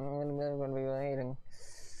 yeah, I'm gonna be waiting.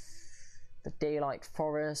 The Daylight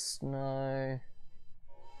Forest, no.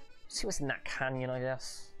 See what's in that canyon, I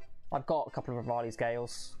guess. I've got a couple of Rivali's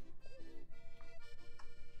Gales.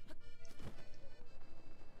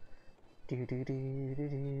 Do do do do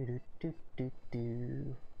do do do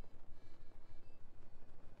do.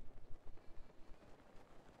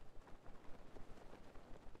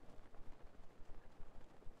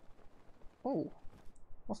 Oh,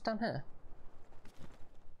 what's down here?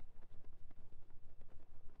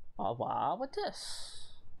 Oh wow, what's this?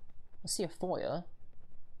 I see a foyer,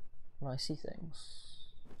 and I see things.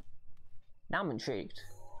 Now I'm intrigued.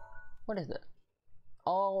 What is it?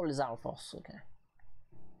 Oh, Lizalfos, okay.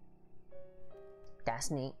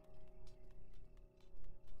 That's neat.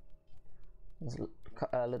 There's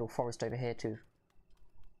a little forest over here too.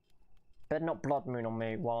 Better not blood moon on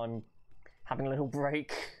me while I'm having a little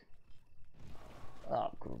break.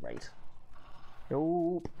 Oh, great.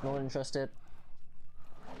 Nope, not interested.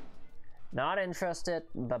 Not interested.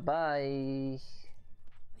 Bye-bye.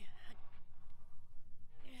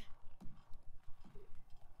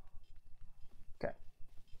 Okay.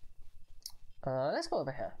 Let's go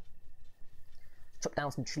over here. Chop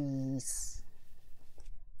down some trees.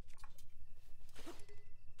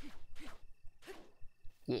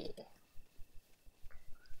 Yeah.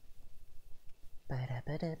 Be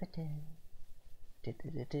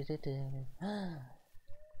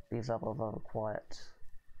very, very quiet.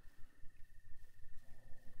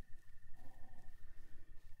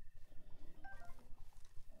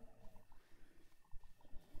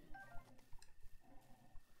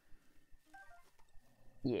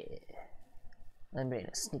 Yeah. I'm in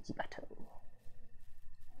a sneaky battle.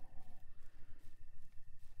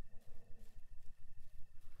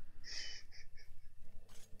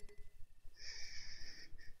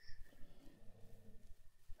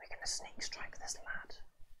 We're gonna sneak strike this lad.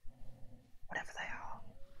 Whatever they are.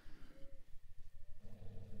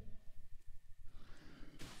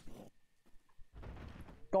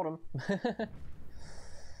 Got him.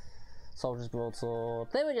 Soldier's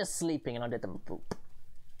broadsword. They were just sleeping and I did them boop.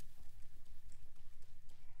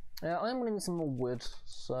 Yeah, I'm gonna need some more wood,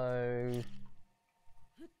 so...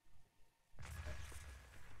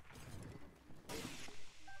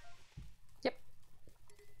 Yep.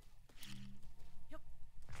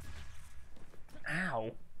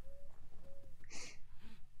 Ow.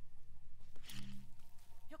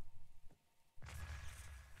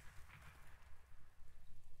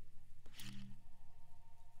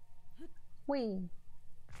 Whee.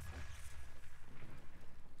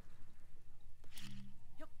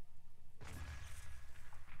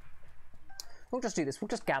 We'll just do this. We'll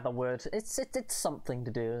just gather wood. It's something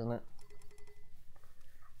to do, isn't it?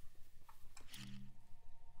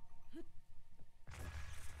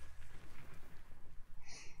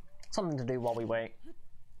 Something to do while we wait.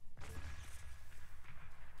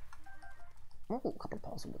 Oh, a couple of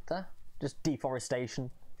piles of wood there. Just deforestation.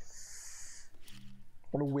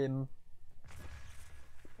 On a whim.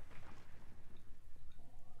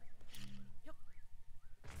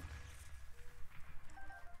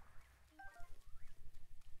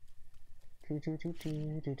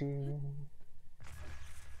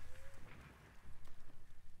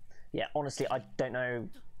 Yeah, honestly, I don't know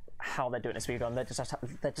how they're doing a speedrun.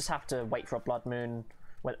 They just have to wait for a blood moon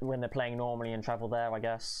when they're playing normally and travel there, I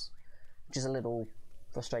guess, which is a little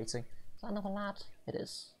frustrating. Is that another lad? It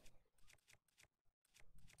is.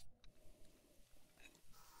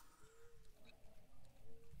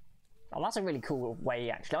 Oh, that's a really cool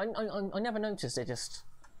way, actually. I never noticed it just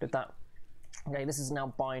did that. Okay, this is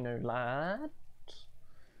now Bino lad.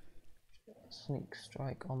 Sneak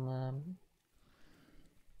strike on them.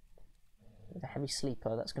 With a heavy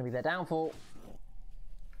sleeper, that's going to be their downfall.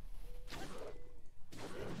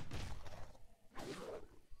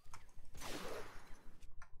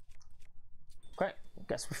 Okay.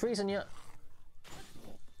 guess we're freezing yet.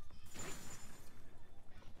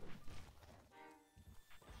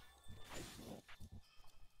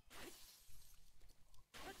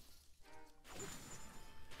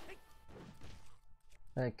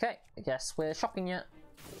 Okay, I guess we're shopping yet.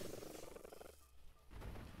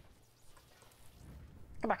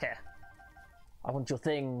 Come back here. I want your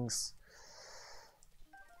things.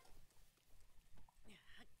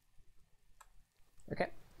 Okay.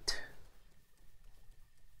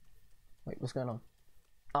 Wait, what's going on?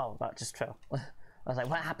 Oh, that just fell. I was like,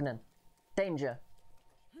 what's happening? Danger.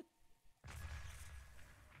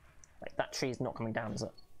 Wait, that tree's not coming down, is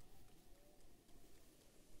it?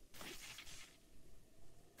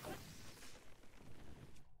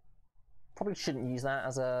 Probably shouldn't use that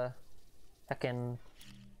as a heckin'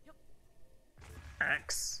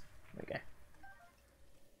 axe. There we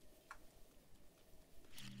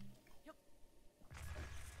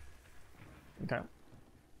go. Okay.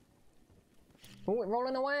 Oh, it's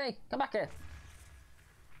rolling away! Come back here!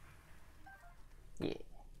 Yeah.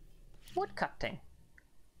 Wood cutting.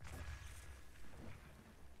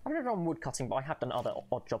 I've never done wood cutting, but I have done other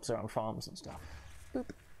odd jobs around farms and stuff. Boop.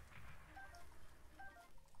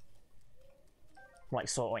 Like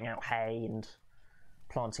sorting out hay and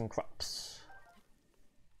planting crops.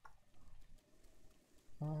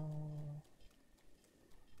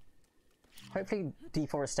 Hopefully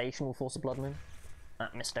deforestation will force a blood moon.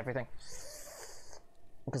 That missed everything.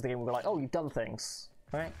 Because the game will be like, oh, you've done things.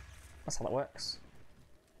 Right? That's how that works.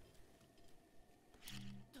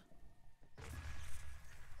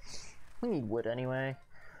 We need wood anyway.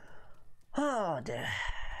 Oh dear.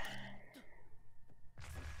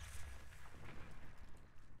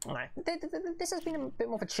 Alright, this has been a bit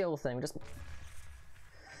more of a chill thing. We just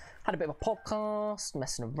had a bit of a podcast,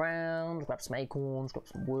 messing around, grabbed some acorns, grabbed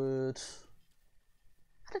some wood.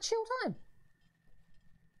 Had a chill time.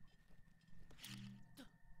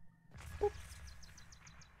 Oop.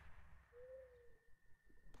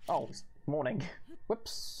 Oh, it's morning.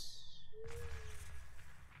 Whoops.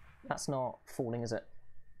 That's not falling, is it?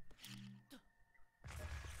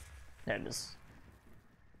 There it is.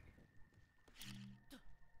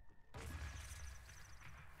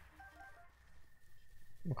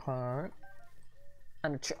 Okay.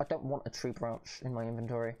 And I don't want a tree branch in my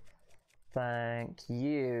inventory. Thank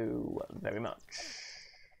you very much.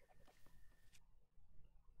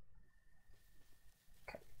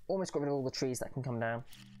 Okay. Almost got rid of all the trees that can come down.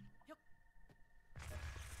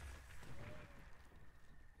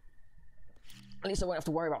 At least I won't have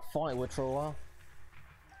to worry about firewood for a while.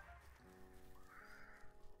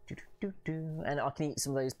 And I can eat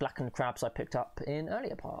some of those blackened crabs I picked up in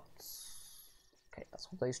earlier parts. Okay, that's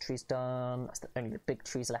all those trees done. That's only the big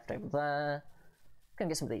trees left over there. Gonna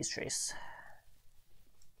get some of these trees.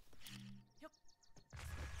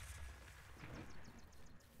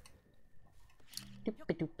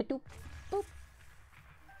 Doop-a-doop-a-doop. Boop.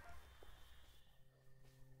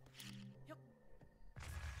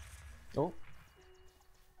 Oh.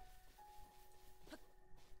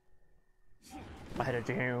 I had a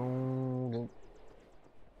down.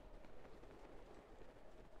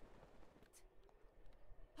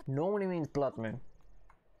 Normally means blood moon.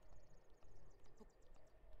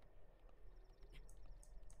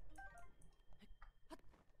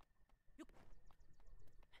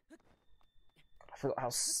 I forgot how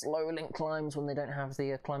slow Link climbs when they don't have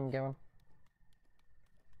the climb going.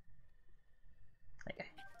 There you go.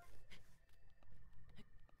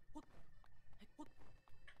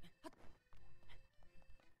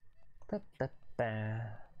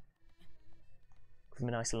 Give him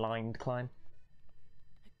a nice lined climb.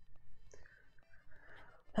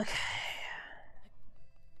 Okay.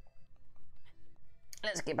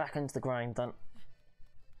 Let's get back into the grind then.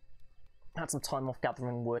 Had some time off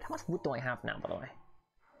gathering wood. How much wood do I have now, by the way?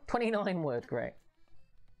 29 wood, great.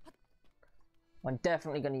 I'm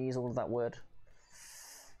definitely going to use all of that wood.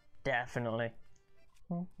 Definitely.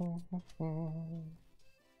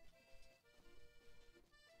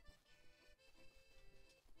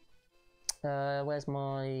 Where's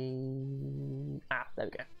my... Ah, there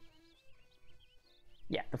we go.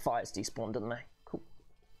 Yeah, the fires despawned, didn't they? Cool.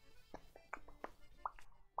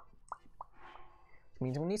 Which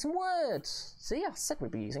means we'll need some words. See, I said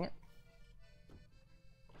we'd be using it.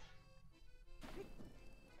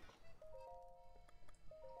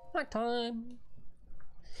 Night time.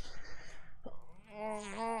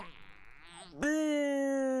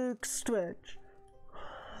 Big stretch.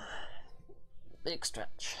 Big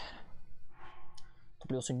stretch.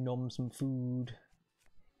 Probably also nom some food.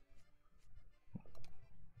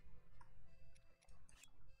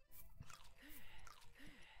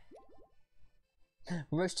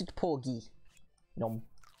 Roasted porgy. Nom.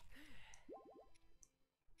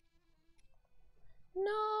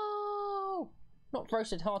 No! Not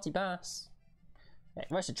roasted hearty bass. Yeah,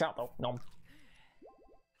 roasted trout though. Nom.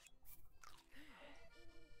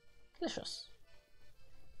 Delicious.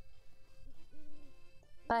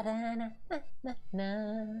 Ba-da-na, na, na,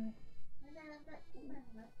 na.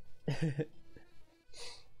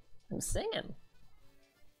 I'm singing.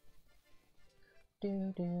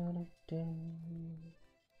 Do, do, do, do.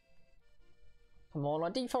 Come on, I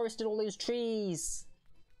deforested all those trees.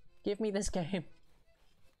 Give me this game.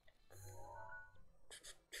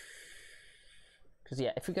 Because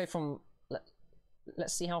yeah, if we go from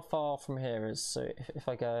let's see how far from here is. So if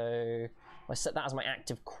I go, I set that as my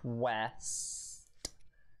active quest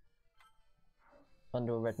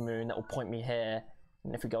under a red moon. That will point me here.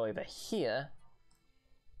 And if we go over here,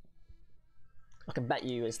 I can bet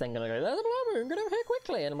you it's then going to go, there's a blood moon, get over here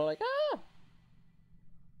quickly. And I'm like, ah!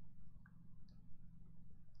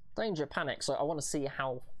 Danger, panic. So I want to see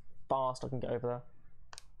how fast I can get over there.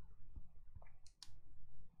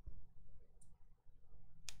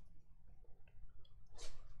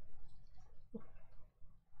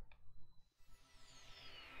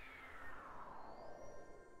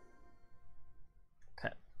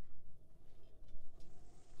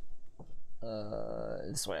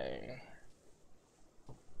 This way.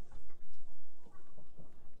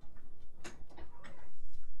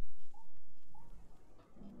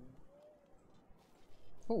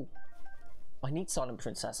 Oh, I need Silent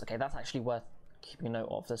Princess. Okay, that's actually worth keeping a note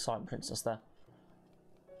of. The Silent Princess there.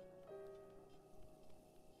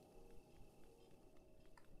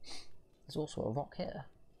 There's also a rock here.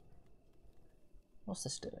 What's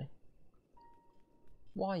this doing?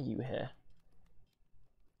 Why are you here?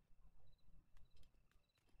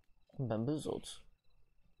 I'm bamboozled.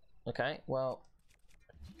 Okay, well.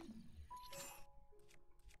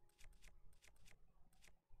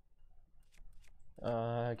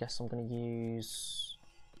 I guess I'm gonna use.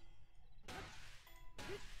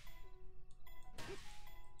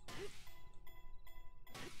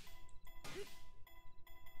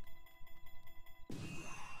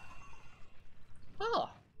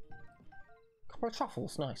 Ah! Couple of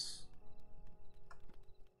truffles, nice.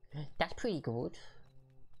 That's pretty good.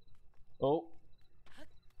 Oh.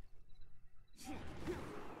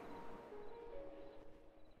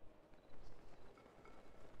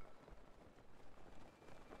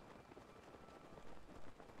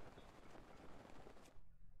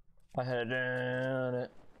 I heard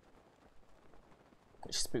it.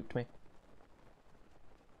 Which spooked me.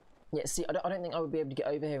 Yeah, see, I don't think I would be able to get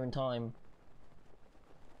over here in time.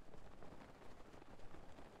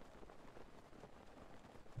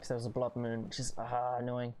 Because there was a blood moon, which is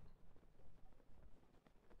annoying.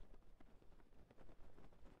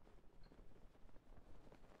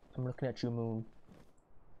 I'm looking at you, moon.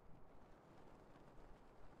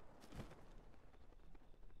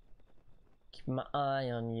 Keep my eye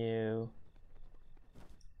on you.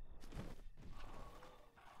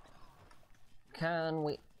 Can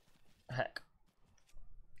we? Heck.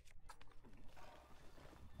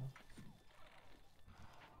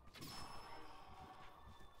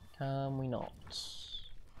 Can we not?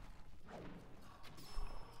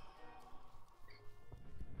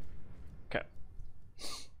 Okay.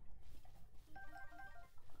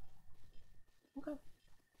 Okay.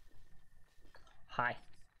 Hi.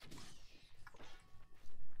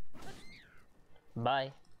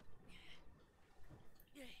 Bye.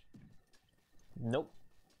 Nope.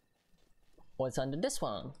 What's under this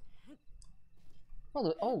one?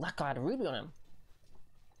 Oh, that guy had a ruby on him.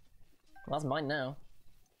 Well, that's mine now.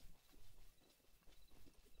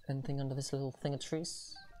 Anything under this little thing of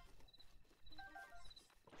trees?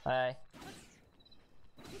 Hi.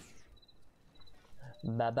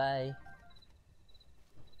 Bye bye.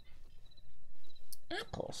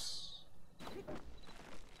 Apples.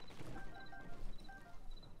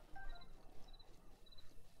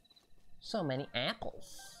 So many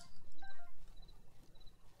apples.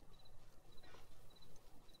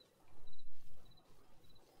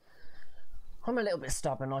 I'm a little bit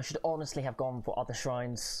stubborn. I should honestly have gone for other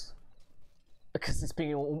shrines. Because it's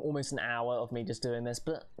been almost an hour of me just doing this,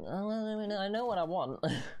 but I know what I want.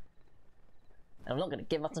 I'm not going to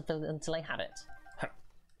give up until I have it.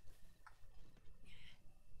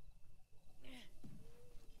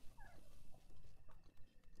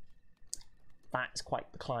 That's quite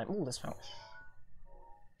the climb. Oh, this fountain.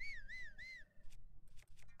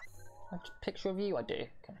 A picture of you? I do.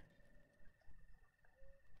 Okay.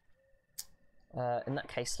 In that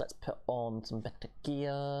case, let's put on some better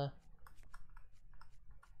gear.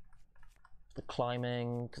 The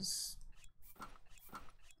climbing, because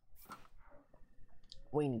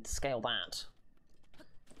We need to scale that.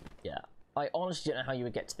 Yeah. I honestly don't know how you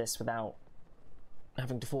would get to this without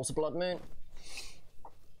having to force a blood moon.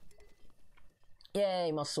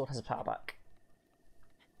 Yay, my sword has a power back.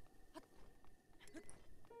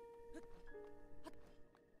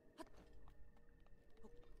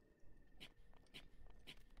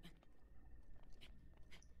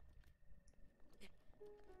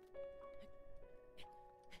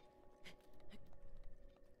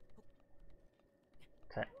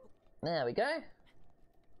 Okay, there we go.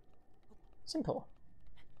 Simple.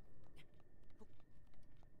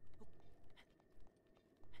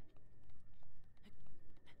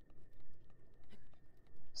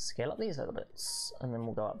 Scale up these little bits, and then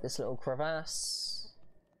we'll go up this little crevasse.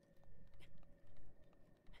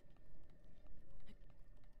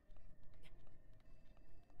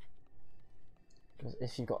 Because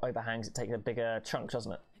if you've got overhangs, it takes a bigger chunk,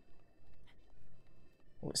 doesn't it?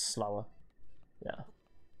 Oh, it's slower. Yeah.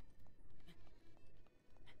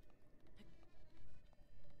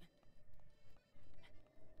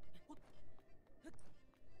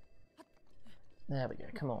 There we go,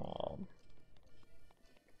 come on.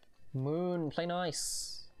 Moon, play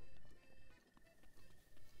nice.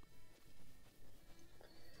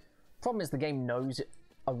 Problem is the game knows it.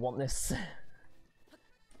 I want this.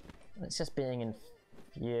 It's just being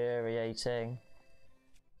infuriating.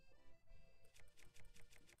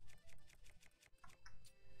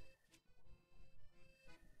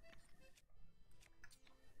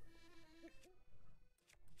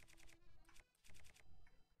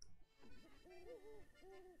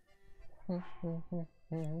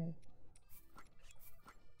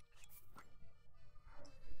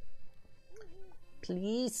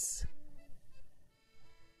 Please.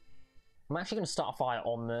 I'm actually going to start a fire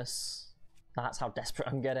on this. That's how desperate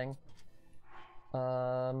I'm getting.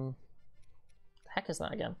 The heck is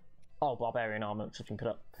that again? Oh, barbarian armor, which has been put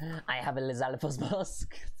up. I have a Lizalifos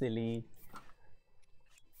mask. Silly.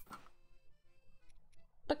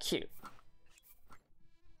 But cute.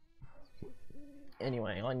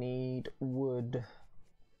 Anyway, I need wood.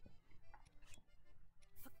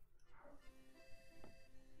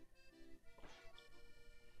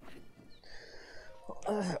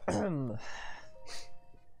 I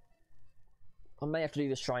may have to do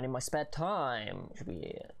this shrine in my spare time, which will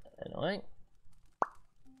be annoying.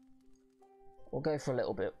 We'll go for a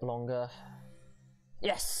little bit longer.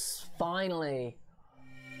 Yes, finally.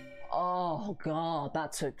 Oh god,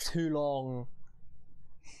 that took too long.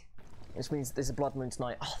 Which means there's a blood moon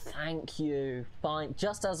tonight. Oh, thank you. Fine.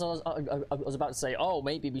 Just as I was about to say, oh,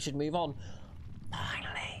 maybe we should move on.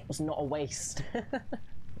 Finally, it was not a waste.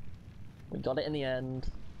 We got it in the end.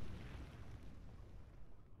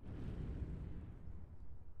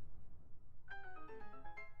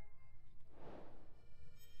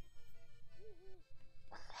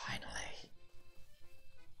 Finally.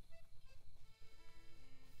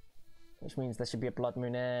 Which means there should be a blood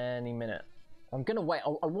moon any minute. I'm gonna wait.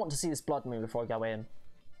 I want to see this blood moon before I go in.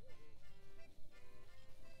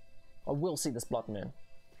 I will see this blood moon.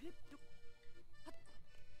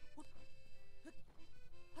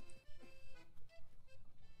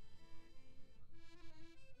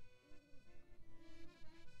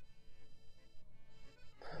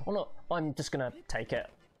 Well, no, I'm just gonna take it.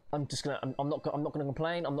 I'm not gonna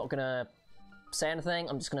complain. I'm not gonna say anything.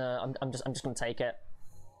 I'm just gonna take it.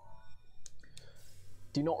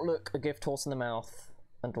 Do not look a gift horse in the mouth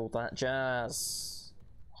and all that jazz.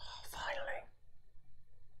 Oh, finally.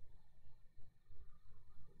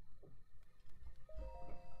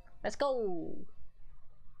 Let's go.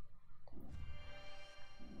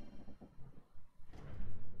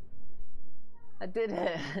 I did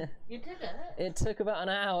it. You did it? It took about an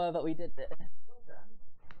hour, but we did it. Well done.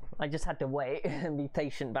 I just had to wait and be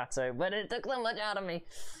patient, Bato, but it took so much out of me.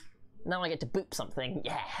 Now I get to boop something.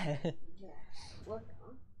 Yeah. Yeah. Well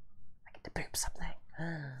done. I get to boop something.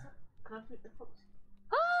 Can I put the foot?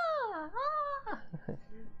 Ah!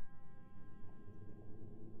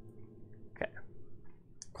 Okay.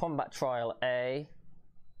 Combat trial A.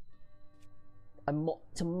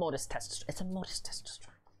 It's a modest test. It's a modest test of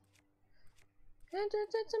strength.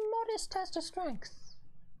 It's a modest test of strength.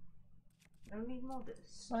 Only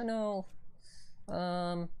modest. I know.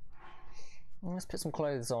 Let's put some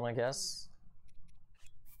clothes on, I guess.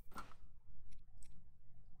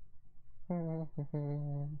 Yeah,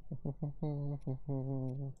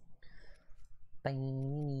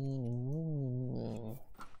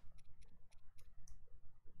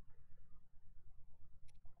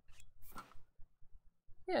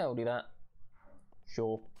 I'll do that.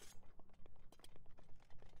 Sure.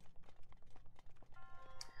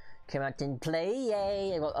 Come out and play,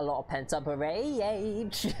 yay! I got a lot of pent up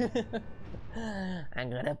rage. I'm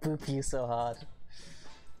gonna poop you so hard.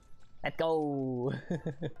 Let's go!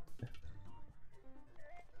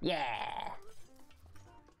 Yeah!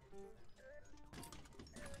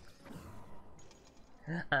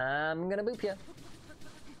 I'm gonna boop you.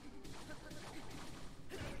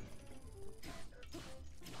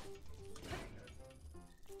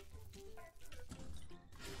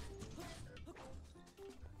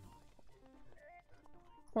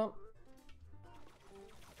 Well.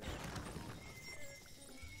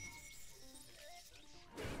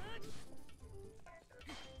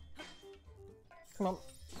 Come on.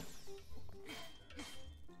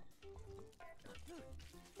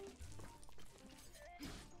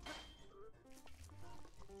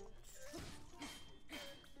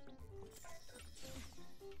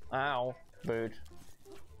 Ow, dude.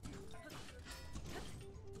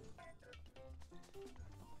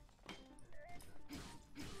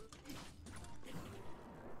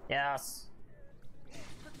 Yes.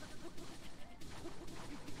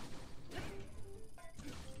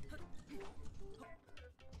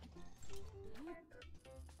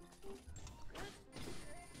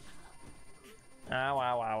 Ow,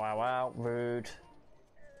 ow, ow, ow, ow, rude.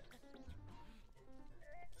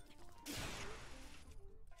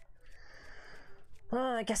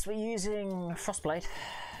 I guess we're using Frostblade.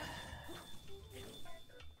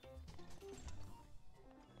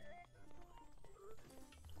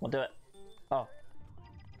 We'll do it. Oh.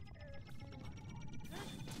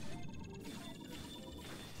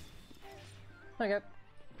 There we go.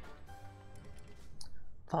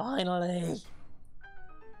 Finally!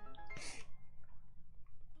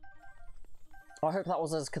 I hope that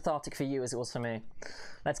was as cathartic for you as it was for me.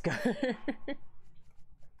 Let's go.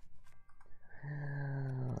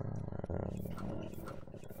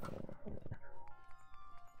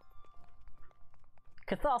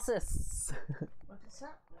 Catharsis! What is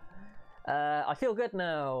that? I feel good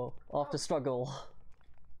now, after struggle.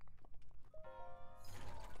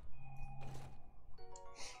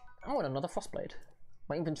 Oh, and another Frostblade.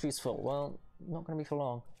 My inventory's full. Well, not going to be for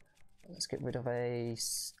long. Let's get rid of a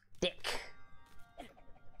stick. Yeah,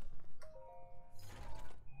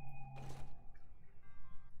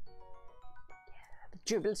 the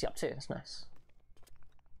durability up too, that's nice.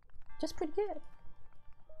 Just pretty good.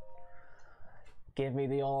 Give me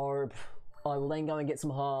the orb. I will then go and get some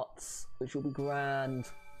hearts, which will be grand.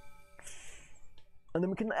 And then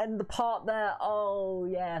we can end the part there. Oh,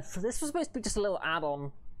 yeah. So this was supposed to be just a little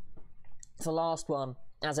add-on to the last one,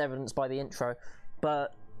 as evidenced by the intro.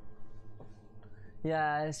 But,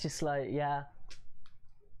 yeah, it's just like, yeah.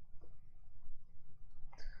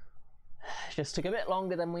 It just took a bit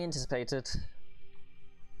longer than we anticipated.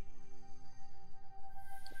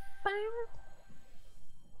 Bang.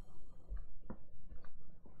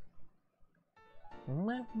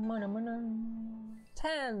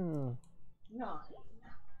 10! 9.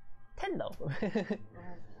 10 though.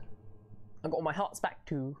 I got all my hearts back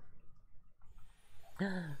too.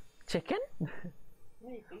 Chicken?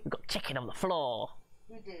 Maybe. We got chicken on the floor.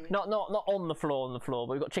 We do. Not on the floor,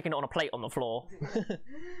 but we got chicken on a plate on the floor.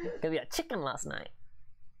 Cause we had chicken last night.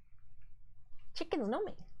 Chicken's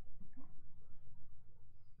nummy.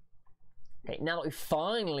 Okay, now that we've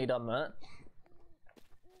finally done that,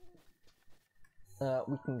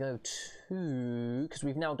 we can go to, because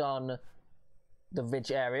we've now done the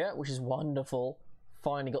ridge area, which is wonderful.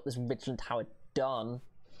 Finally got this Vigilant Tower done.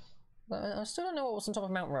 But I still don't know what was on top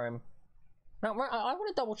of Mount Rome. I want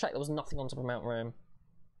to double check there was nothing on top of Mount Rome.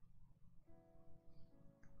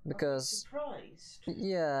 Because... I'm surprised.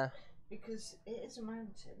 Yeah. Because it is a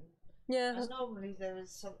mountain. Yeah. And normally there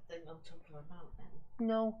is something on top of a mountain.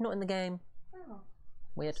 No, not in the game. Oh.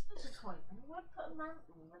 Weird. That's disappointing. Why put a mountain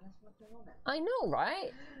when there's nothing on it? I know,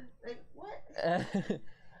 right? Like, what?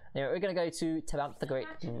 Yeah, we're gonna go to Tabantha the Great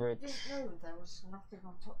Ridge. I didn't know there was nothing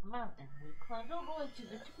on top of the mountain. We climbed all the way to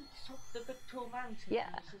the top of the big tall mountain. Yeah.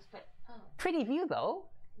 And it's just like, oh, Pretty view though,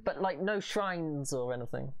 but like no shrines or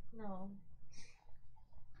anything. no.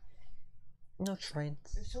 No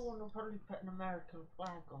shrines. If someone will probably put an American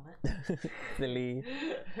flag on it. Silly.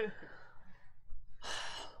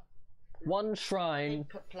 One shrine. They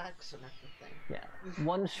put flags on everything. Yeah,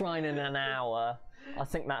 one shrine in an hour. I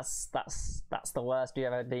think that's the worst you've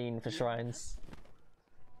ever been for shrines.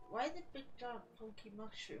 Why the big giant funky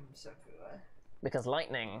mushrooms everywhere? Because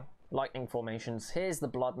lightning formations. Here's the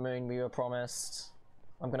blood moon we were promised.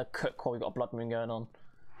 I'm gonna cook while we've got a blood moon going on.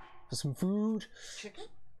 For some food. Chicken?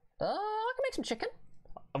 I can make some chicken.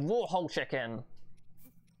 A raw whole chicken.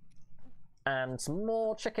 And some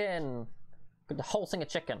more chicken. Get the whole thing of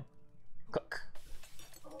chicken. Cook.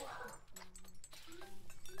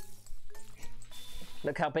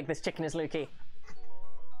 Look how big this chicken is, Loki.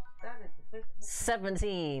 That is a big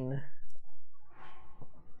 17.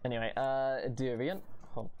 Anyway, Durian.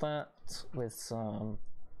 Hold that with some.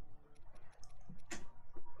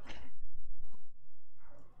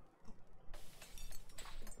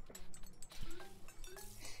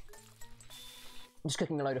 I'm just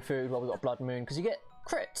cooking a load of food while we've got Blood Moon, because you get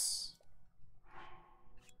crits.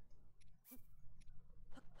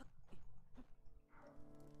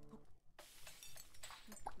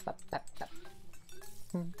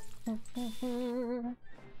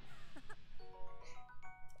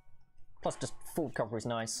 Plus, just full recovery is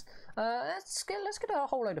nice. Let's get a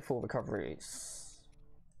whole load of full recoveries.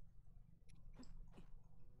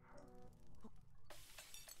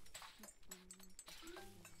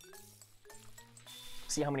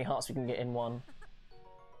 See how many hearts we can get in one.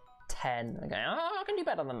 10. Okay, I can do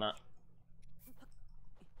better than that.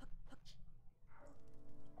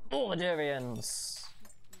 All the durians.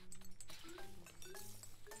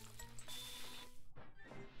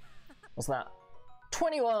 What's that?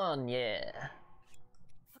 21, yeah.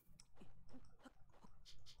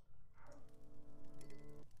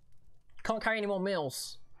 Can't carry any more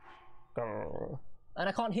meals. Grr. And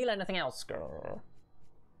I can't heal anything else. Grr.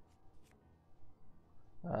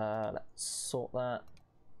 Let's sort that.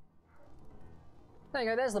 There you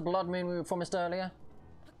go, there's the Blood Moon we promised earlier.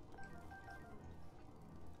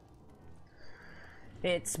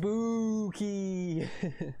 It's spooky!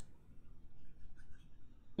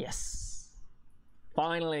 Yes.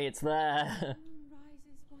 Finally, it's there.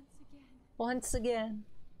 Once again.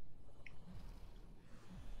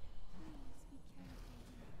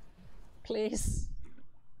 Please.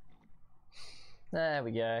 There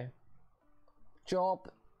we go. Job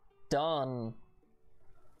done.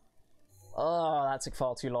 Oh, that took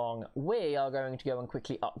far too long. We are going to go and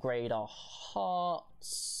quickly upgrade our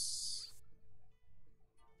hearts.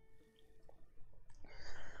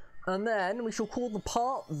 And then we shall call the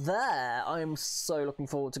part there. I am so looking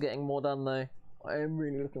forward to getting more done though. I am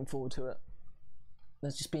really looking forward to it.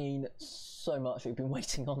 There's just been so much we've been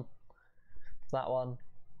waiting on. That one.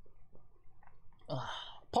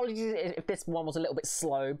 Apologies if this one was a little bit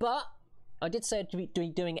slow, but I did say to be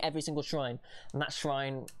doing every single shrine, and that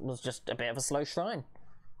shrine was just a bit of a slow shrine.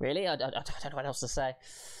 Really? I don't know what else to say.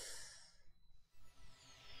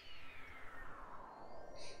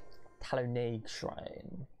 Taloneg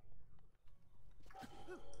Shrine.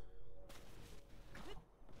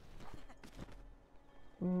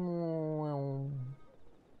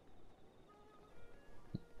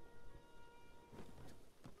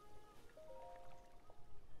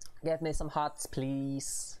 Get me some hearts,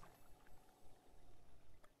 please.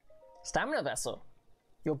 Stamina vessel.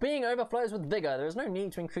 Your being overflows with vigor. There is no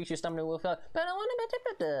need to increase your stamina with but I want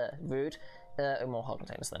a bit rude. More heart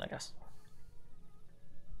containers then, I guess.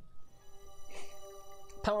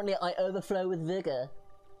 Apparently I overflow with vigor.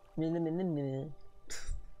 There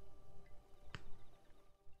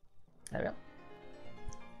we go.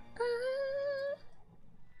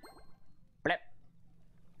 Blip.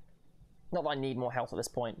 Not that I need more health at this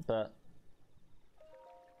point, but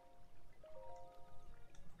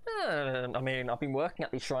I mean, I've been working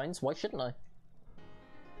at these shrines, why shouldn't I?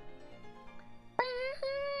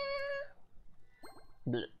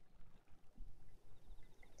 Blip.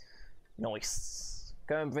 Nice.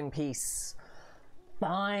 Go and bring peace.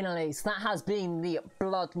 Finally, so that has been the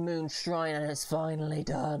Blood Moon Shrine and it's finally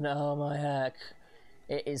done. Oh my heck.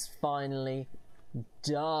 It is finally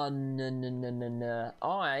done.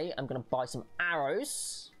 I am going to buy some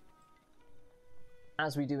arrows.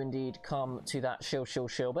 As we do indeed come to that shield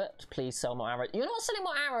bit. Please sell more arrows. You're not selling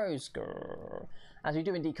more arrows, girl. As we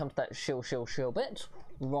do indeed come to that shield bit.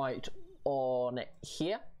 Right on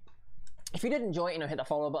here. If you did enjoy it, hit that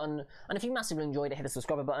follow button. And if you massively enjoyed it, hit the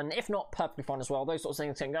subscribe button. If not, perfectly fine as well. Those sorts of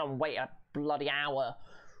things can go and wait a bloody hour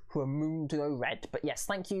for a moon to go red. But yes,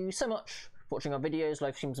 thank you so much for watching our videos,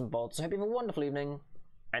 live streams and VODs. I hope you have a wonderful evening.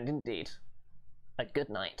 And indeed, a good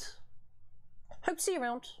night. Hope to see you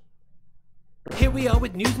around. Here we are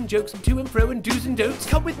with news and jokes and to and fro and do's and don'ts.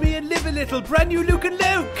 Come with me and live a little. Brand new Luke and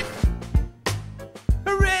Luke.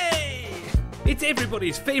 Hooray! It's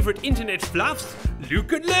everybody's favourite internet fluffs,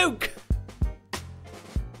 Luke and Luke.